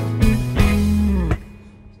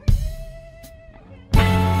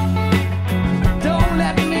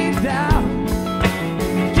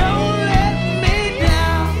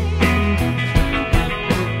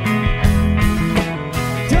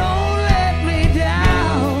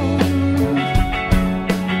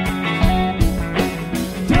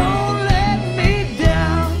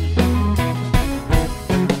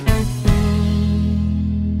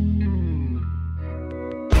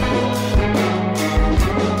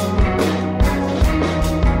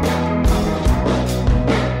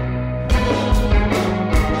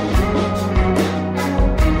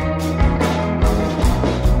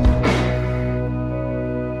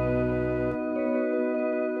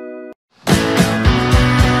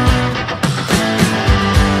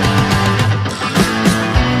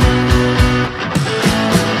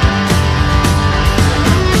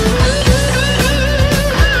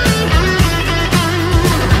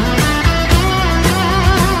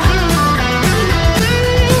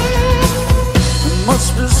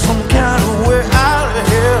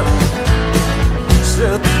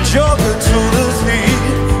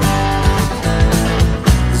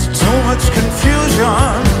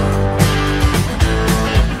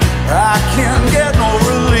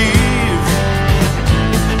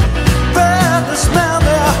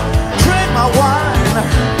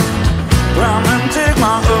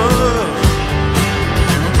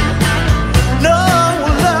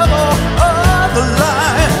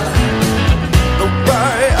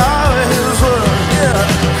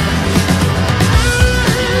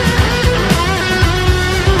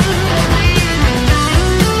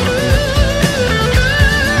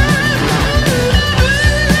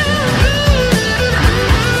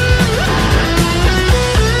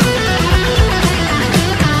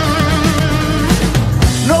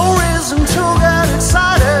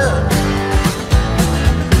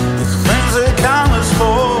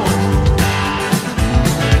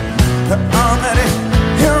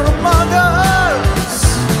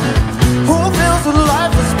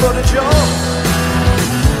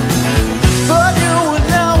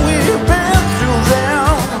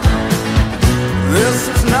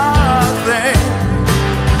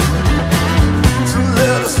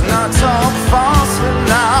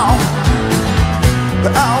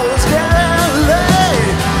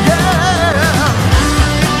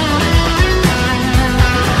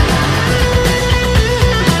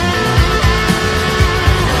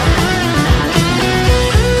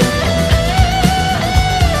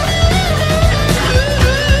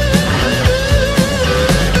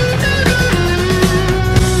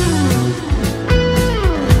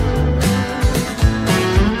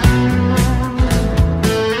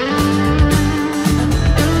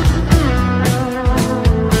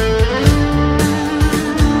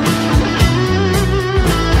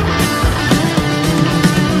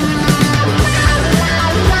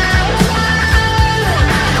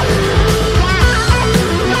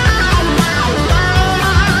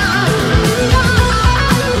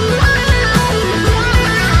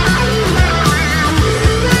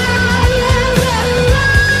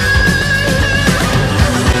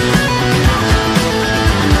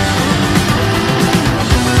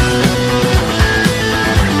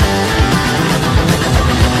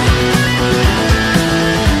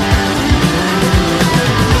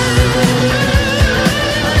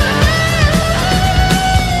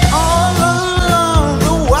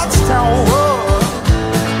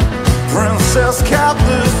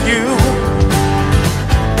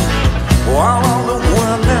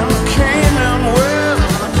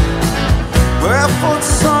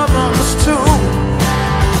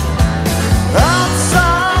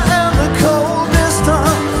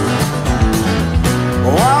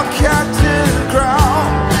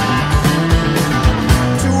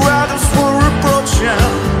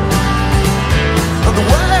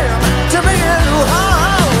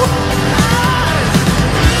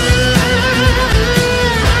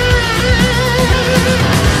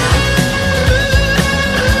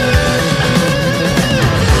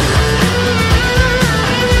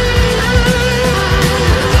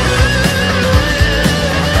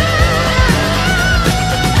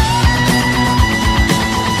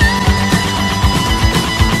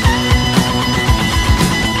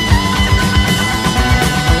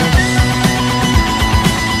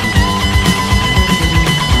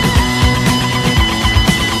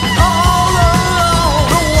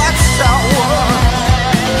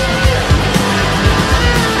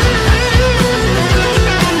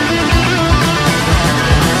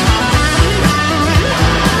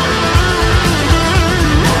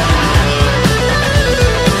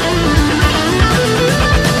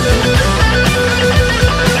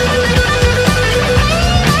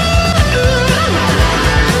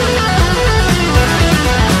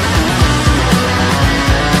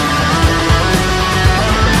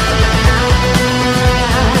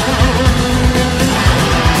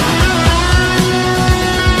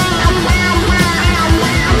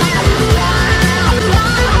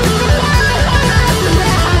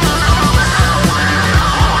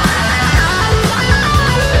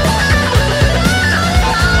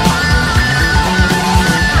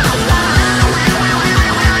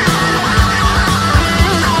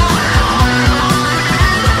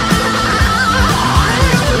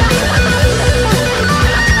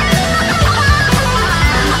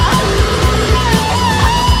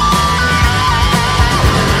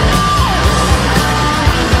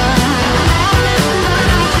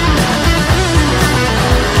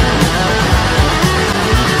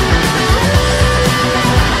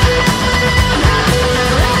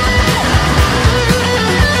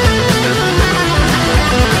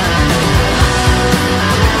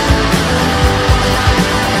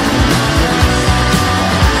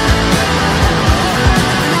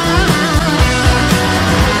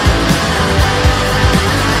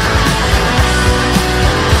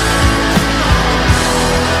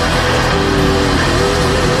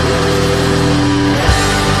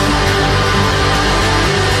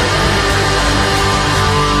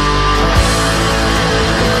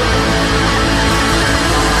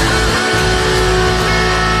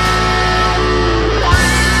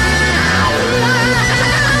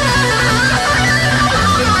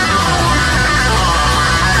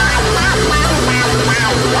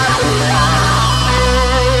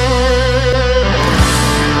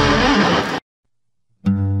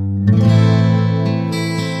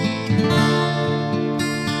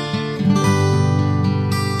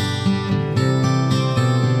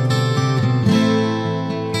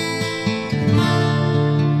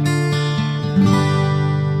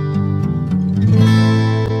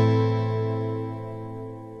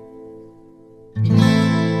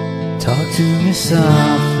 to me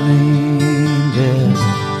softly, there's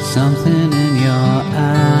something in your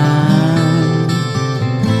eyes.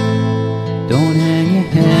 Don't hang your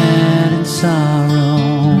head in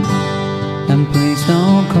sorrow, and please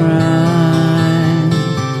don't cry.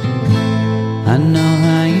 I know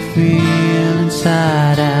how you feel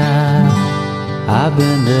inside out, I've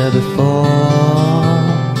been there before.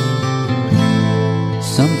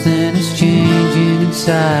 Something is changing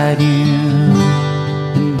inside you,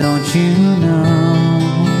 and don't you know?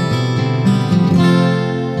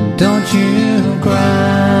 Don't you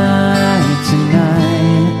cry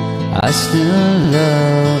tonight, I still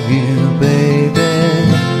love you, baby.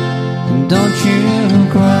 Don't you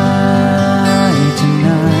cry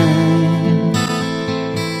tonight.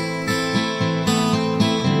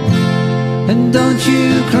 And don't you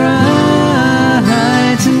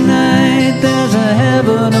cry tonight, there's a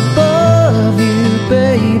heaven above you,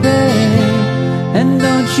 baby. And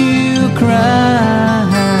don't you cry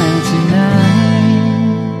tonight.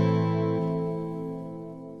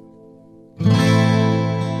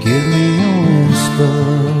 Give me a whisper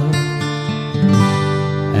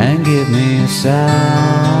and give me a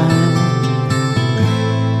sigh.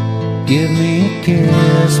 Give me a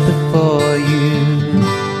kiss before you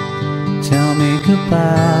tell me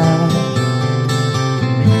goodbye.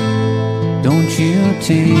 Don't you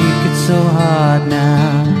take it so hard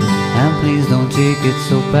now, and please don't take it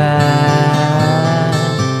so bad.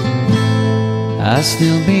 I'll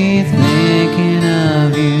still be thinking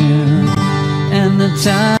of you and the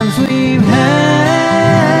times we've had,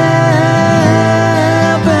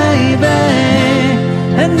 baby.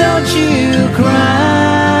 And don't you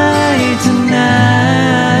cry tonight.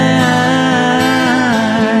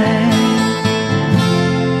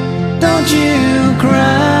 Don't you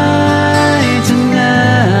cry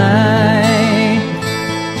tonight.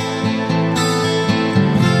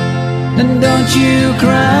 And don't you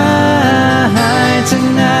cry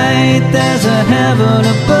tonight, there's a heaven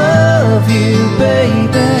above you,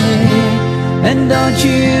 baby. And don't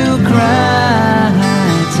you cry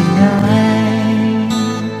tonight.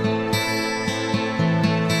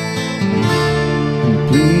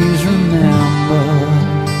 Please remember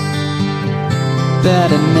that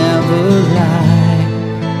I never lied.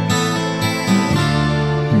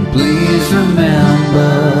 Please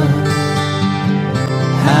remember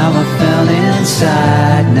how I felt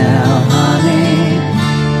inside now, honey.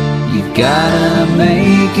 You've gotta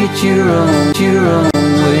make it your own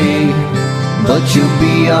way, but you'll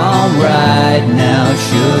be alright now,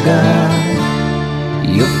 sugar.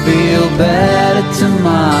 You'll feel better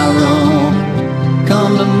tomorrow,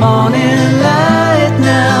 come the morning light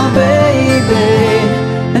now, baby.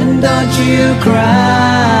 And don't you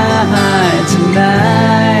cry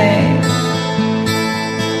tonight.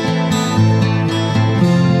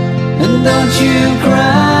 And don't you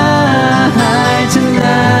cry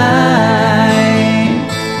tonight.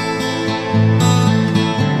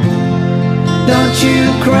 Don't you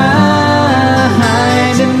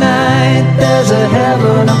cry tonight, there's a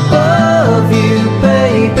heaven above you,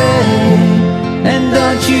 baby. And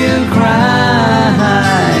don't you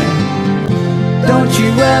cry, don't you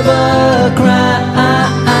ever cry.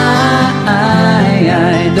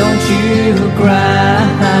 Don't you cry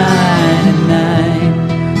tonight,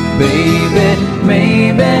 baby.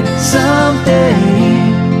 Maybe someday.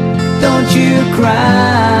 Don't you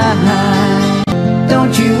cry,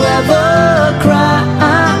 don't you ever cry.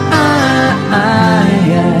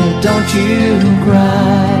 Don't you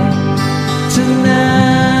cry tonight.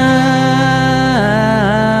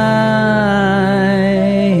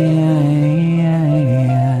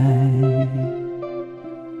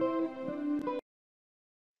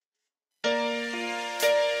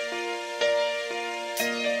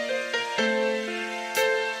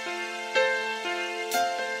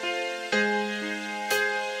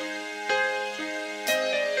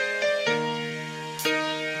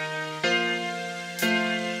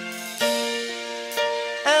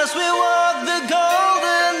 As we walk the golden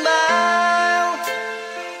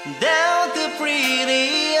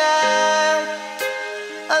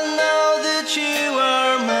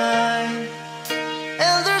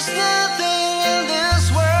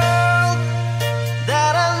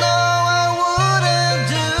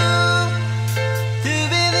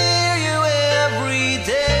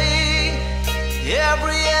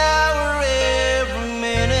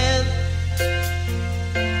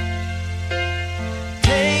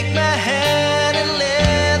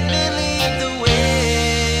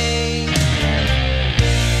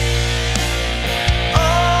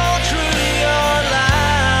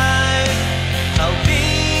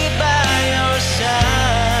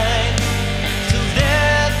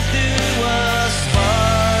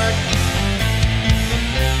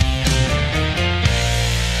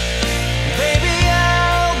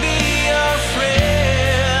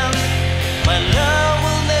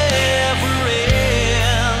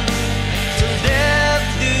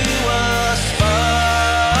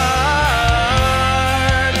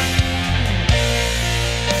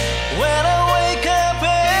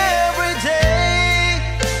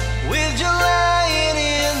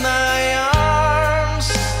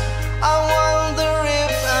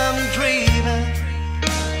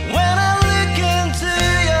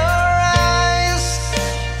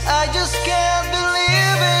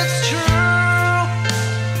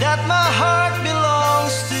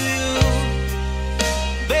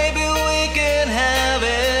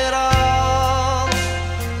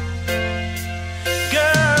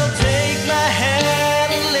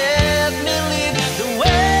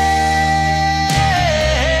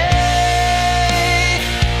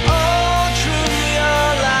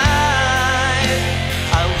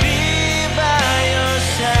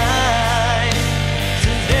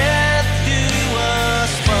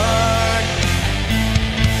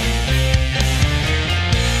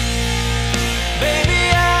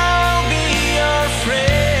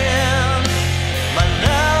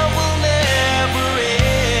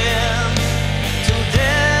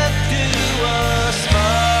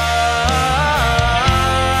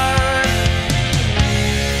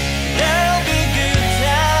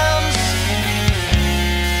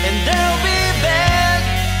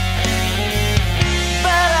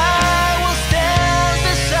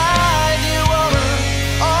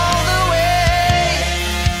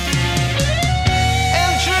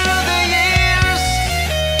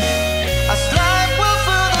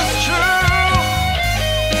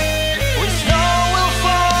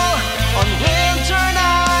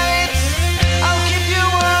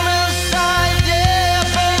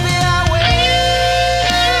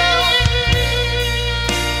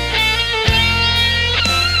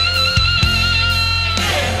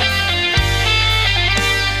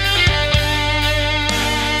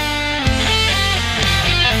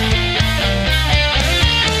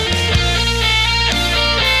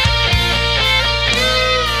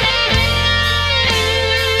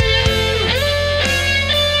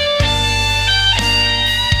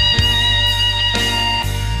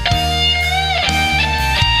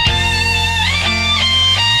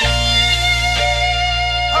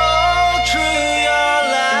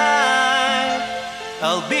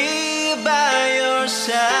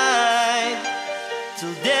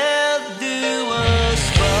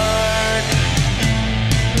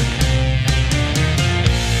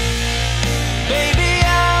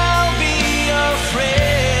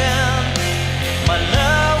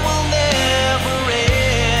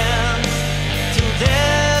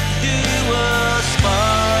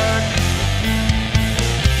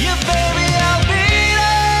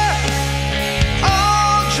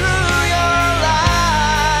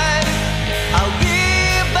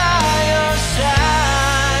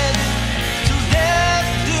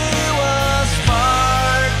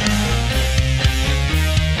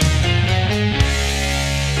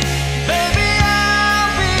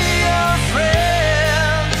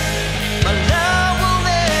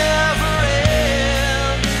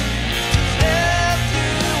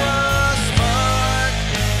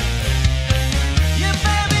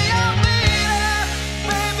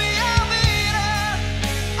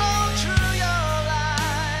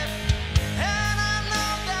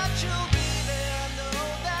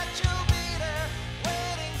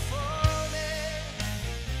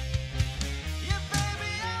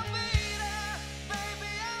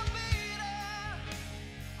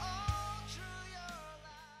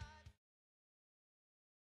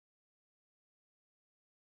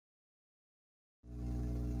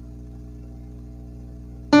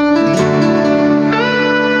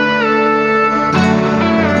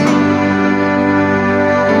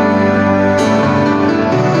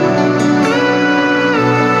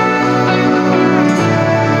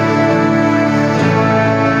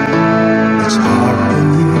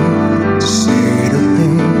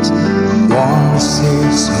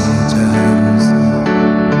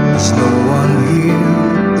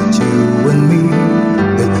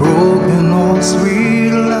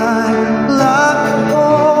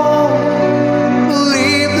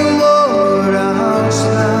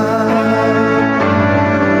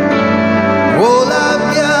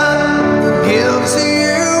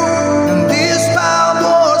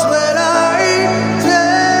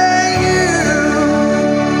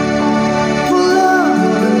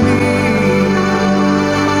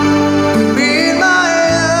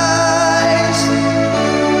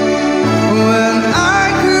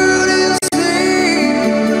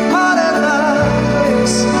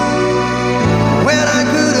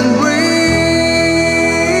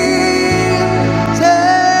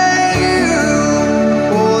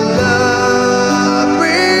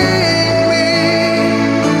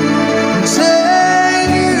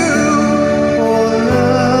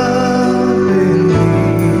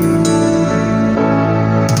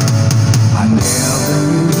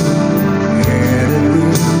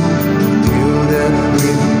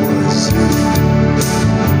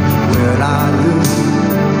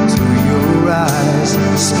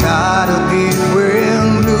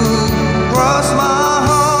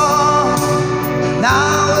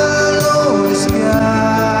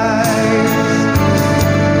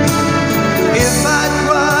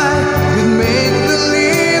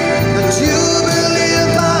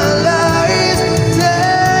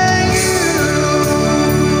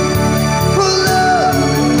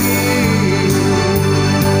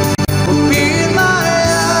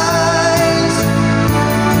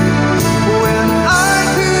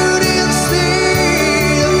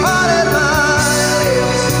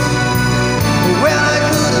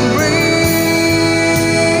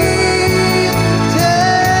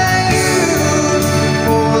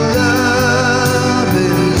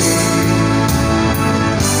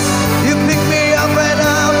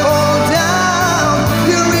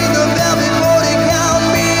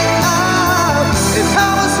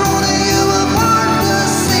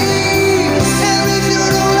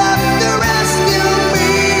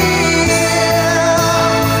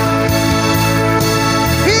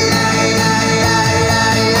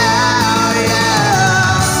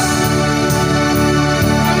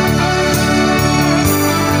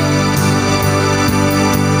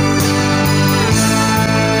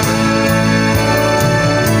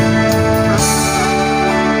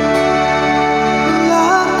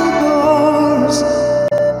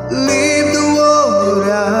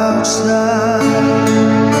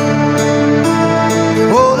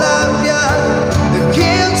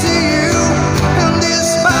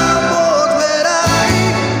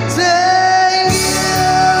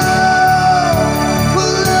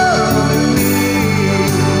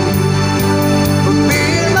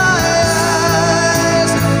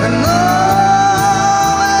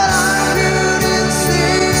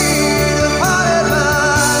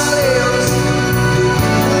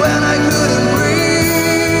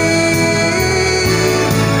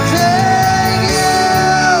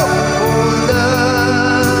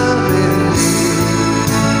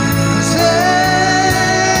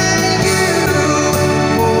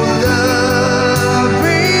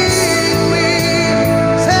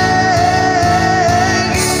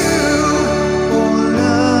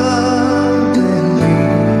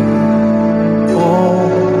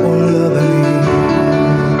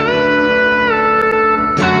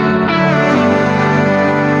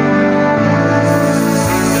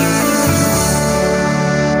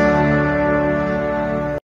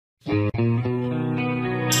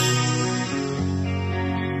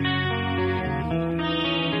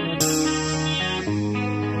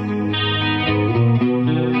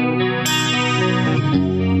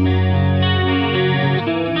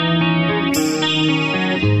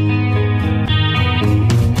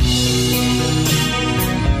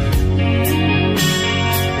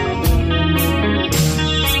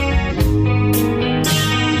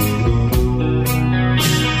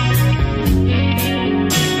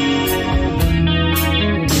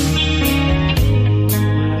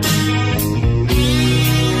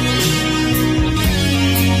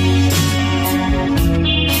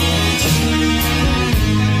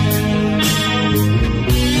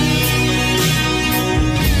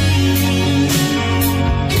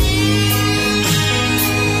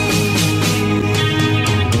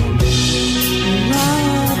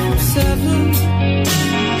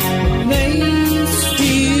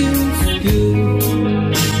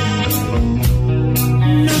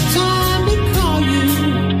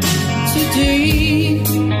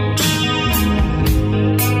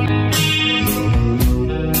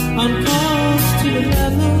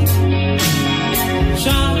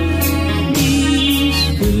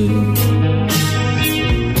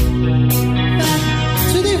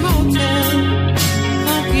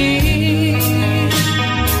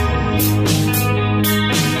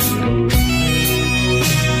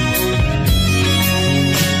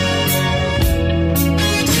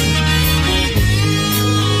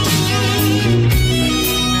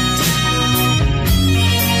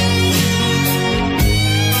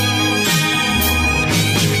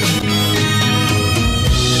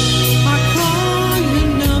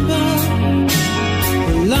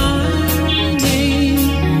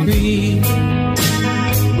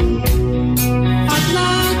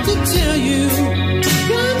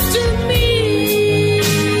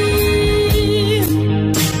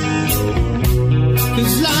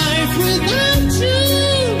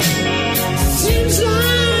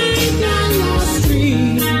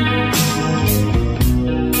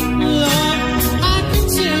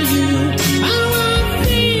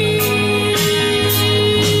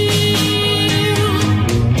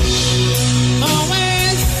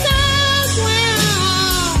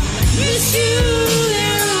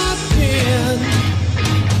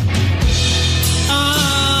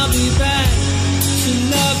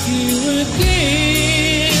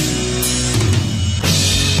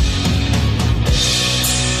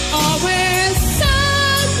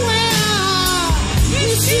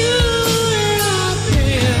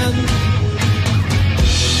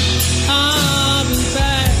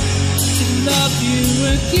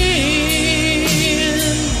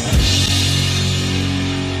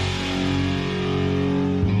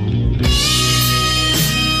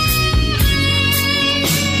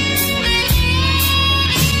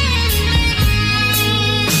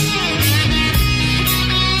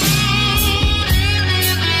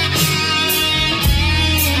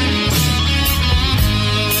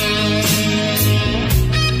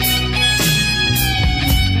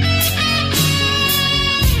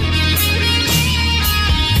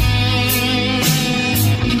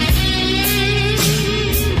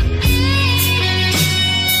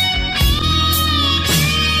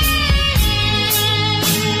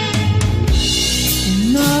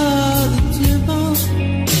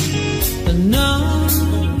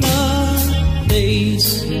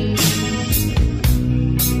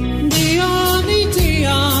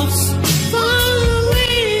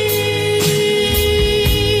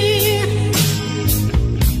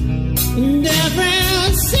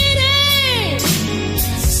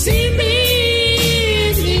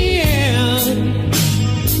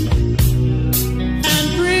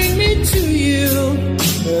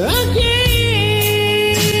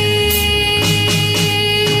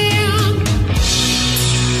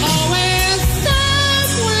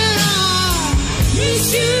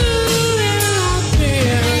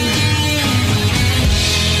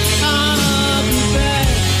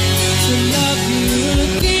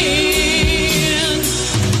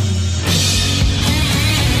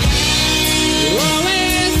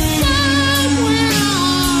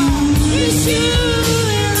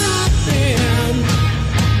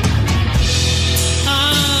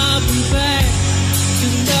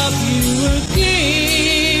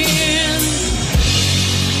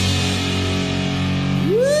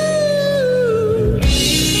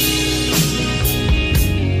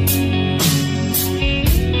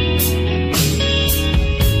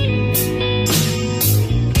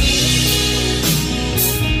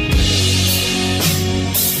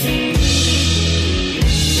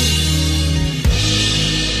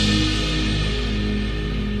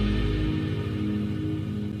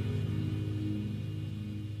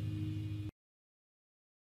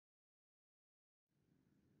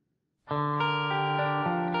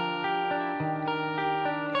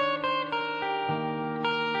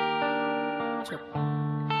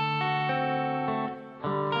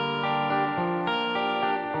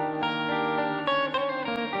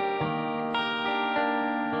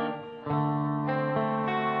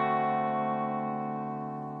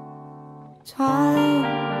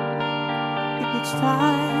Time, if it's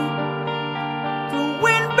time to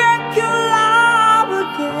win back your love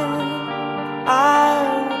again,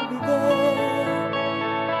 I will be there.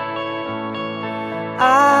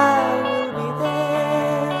 I will be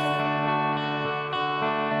there.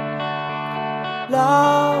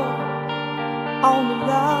 Love, only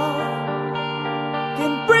love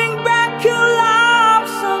can bring back your love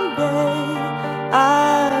someday.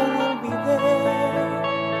 I will be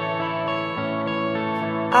there.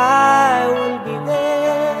 I will be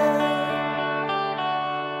there.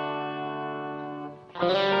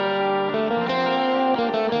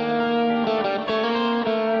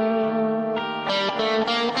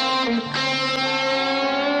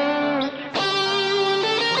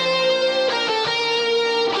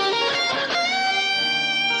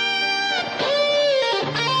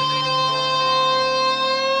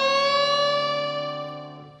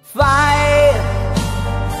 Fight,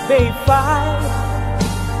 babe, fight.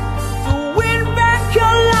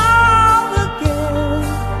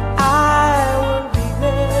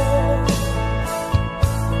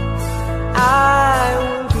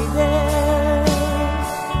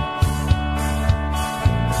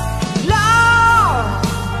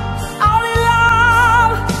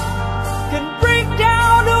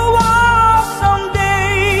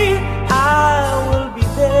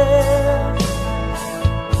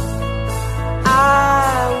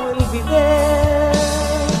 Be there.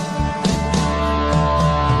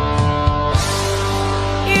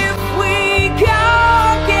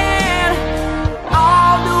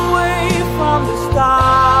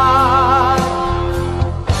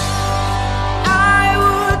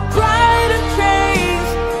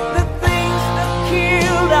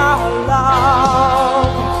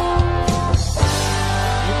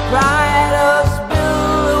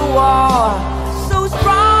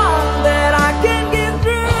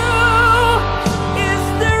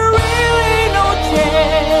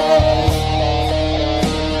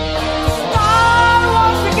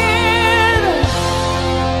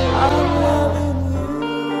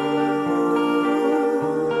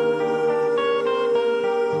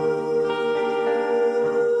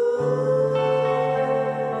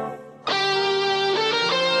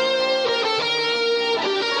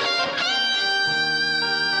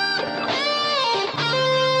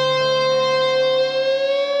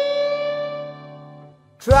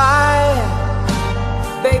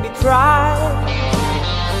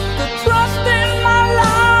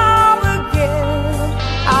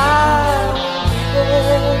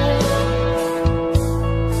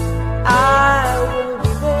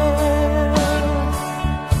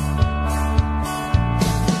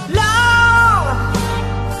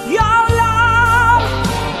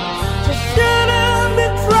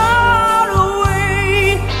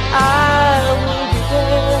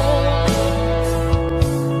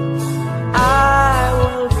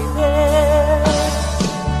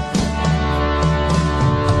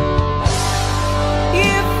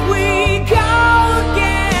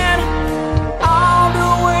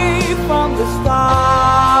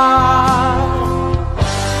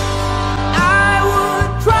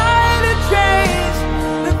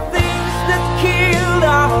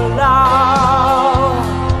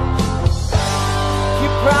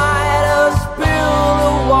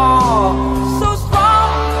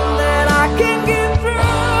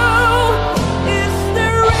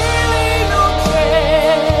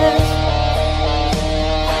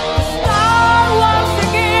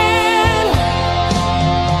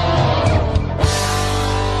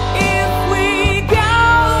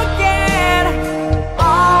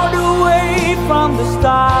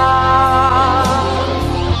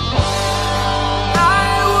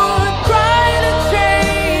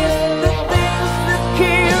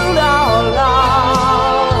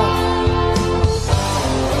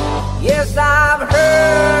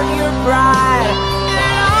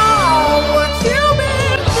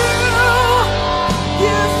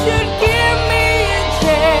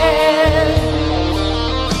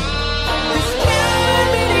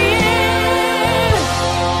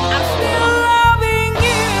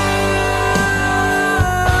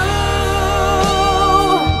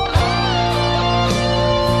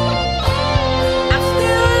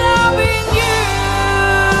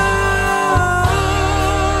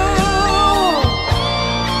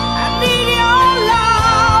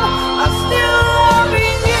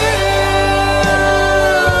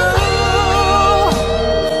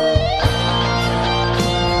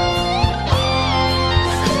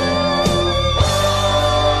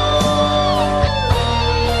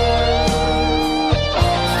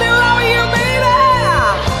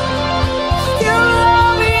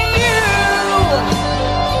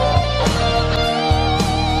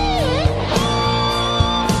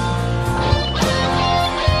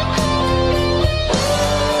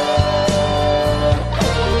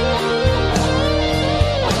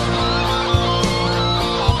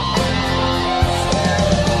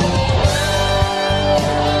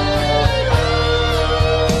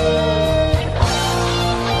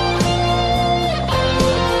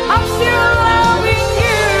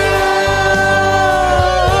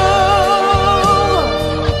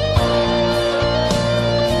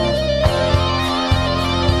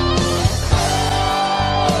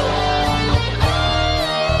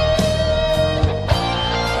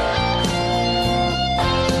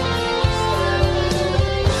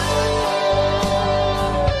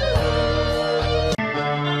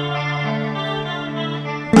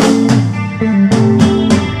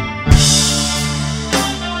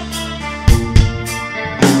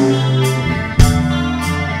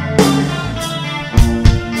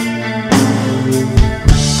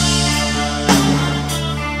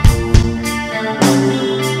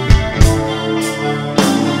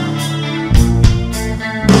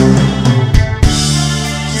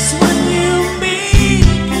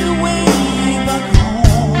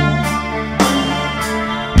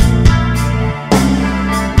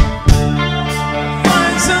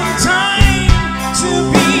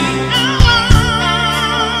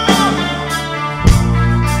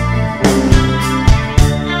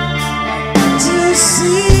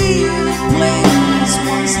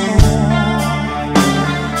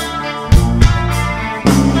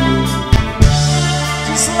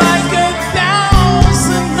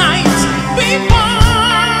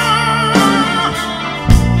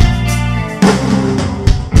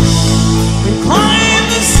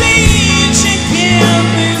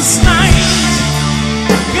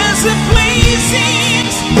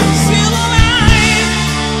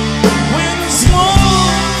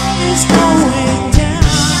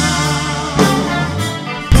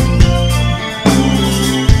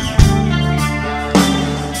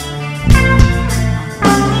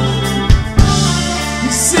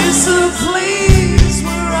 place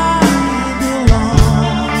where I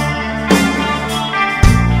belong.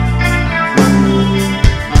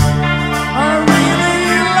 I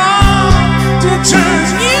really long to turn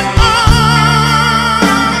it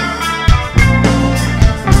on.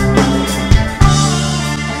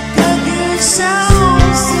 Got your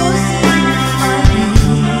sound still in my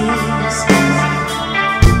ears.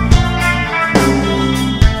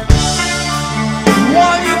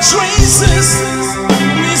 While your traces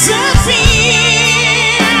disappear,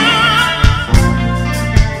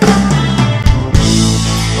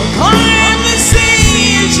 climb the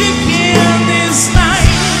stage again this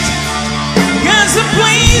night, 'cause the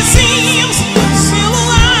place seems still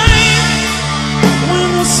alive when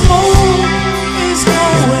the smoke is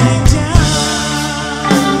going down.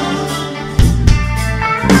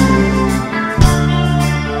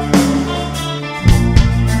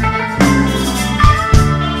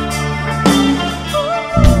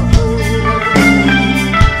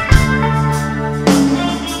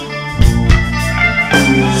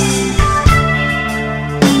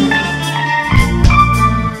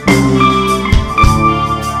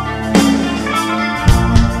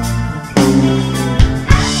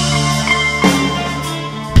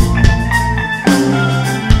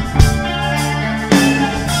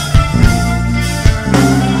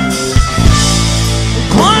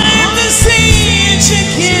 Climb the stage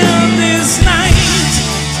again this night,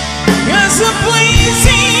 'cause the place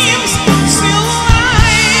seems still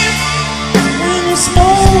alive when the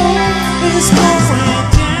smoke is going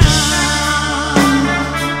down.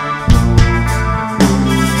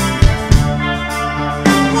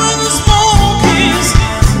 When the smoke is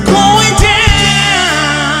going down.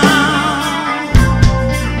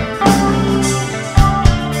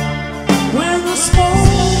 When the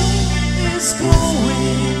smoke is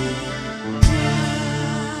going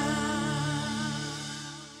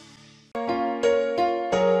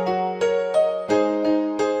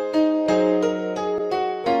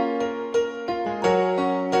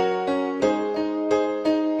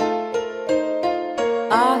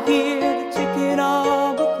I hear the ticking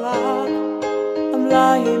of a clock. I'm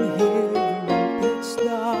lying here in the pitch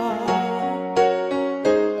dark.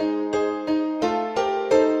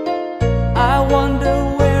 I wonder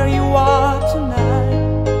where you are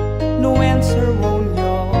tonight. No answer on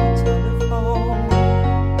your telephone.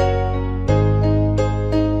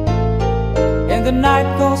 And the night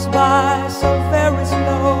goes by so very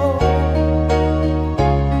slow.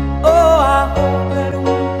 Oh, I hope that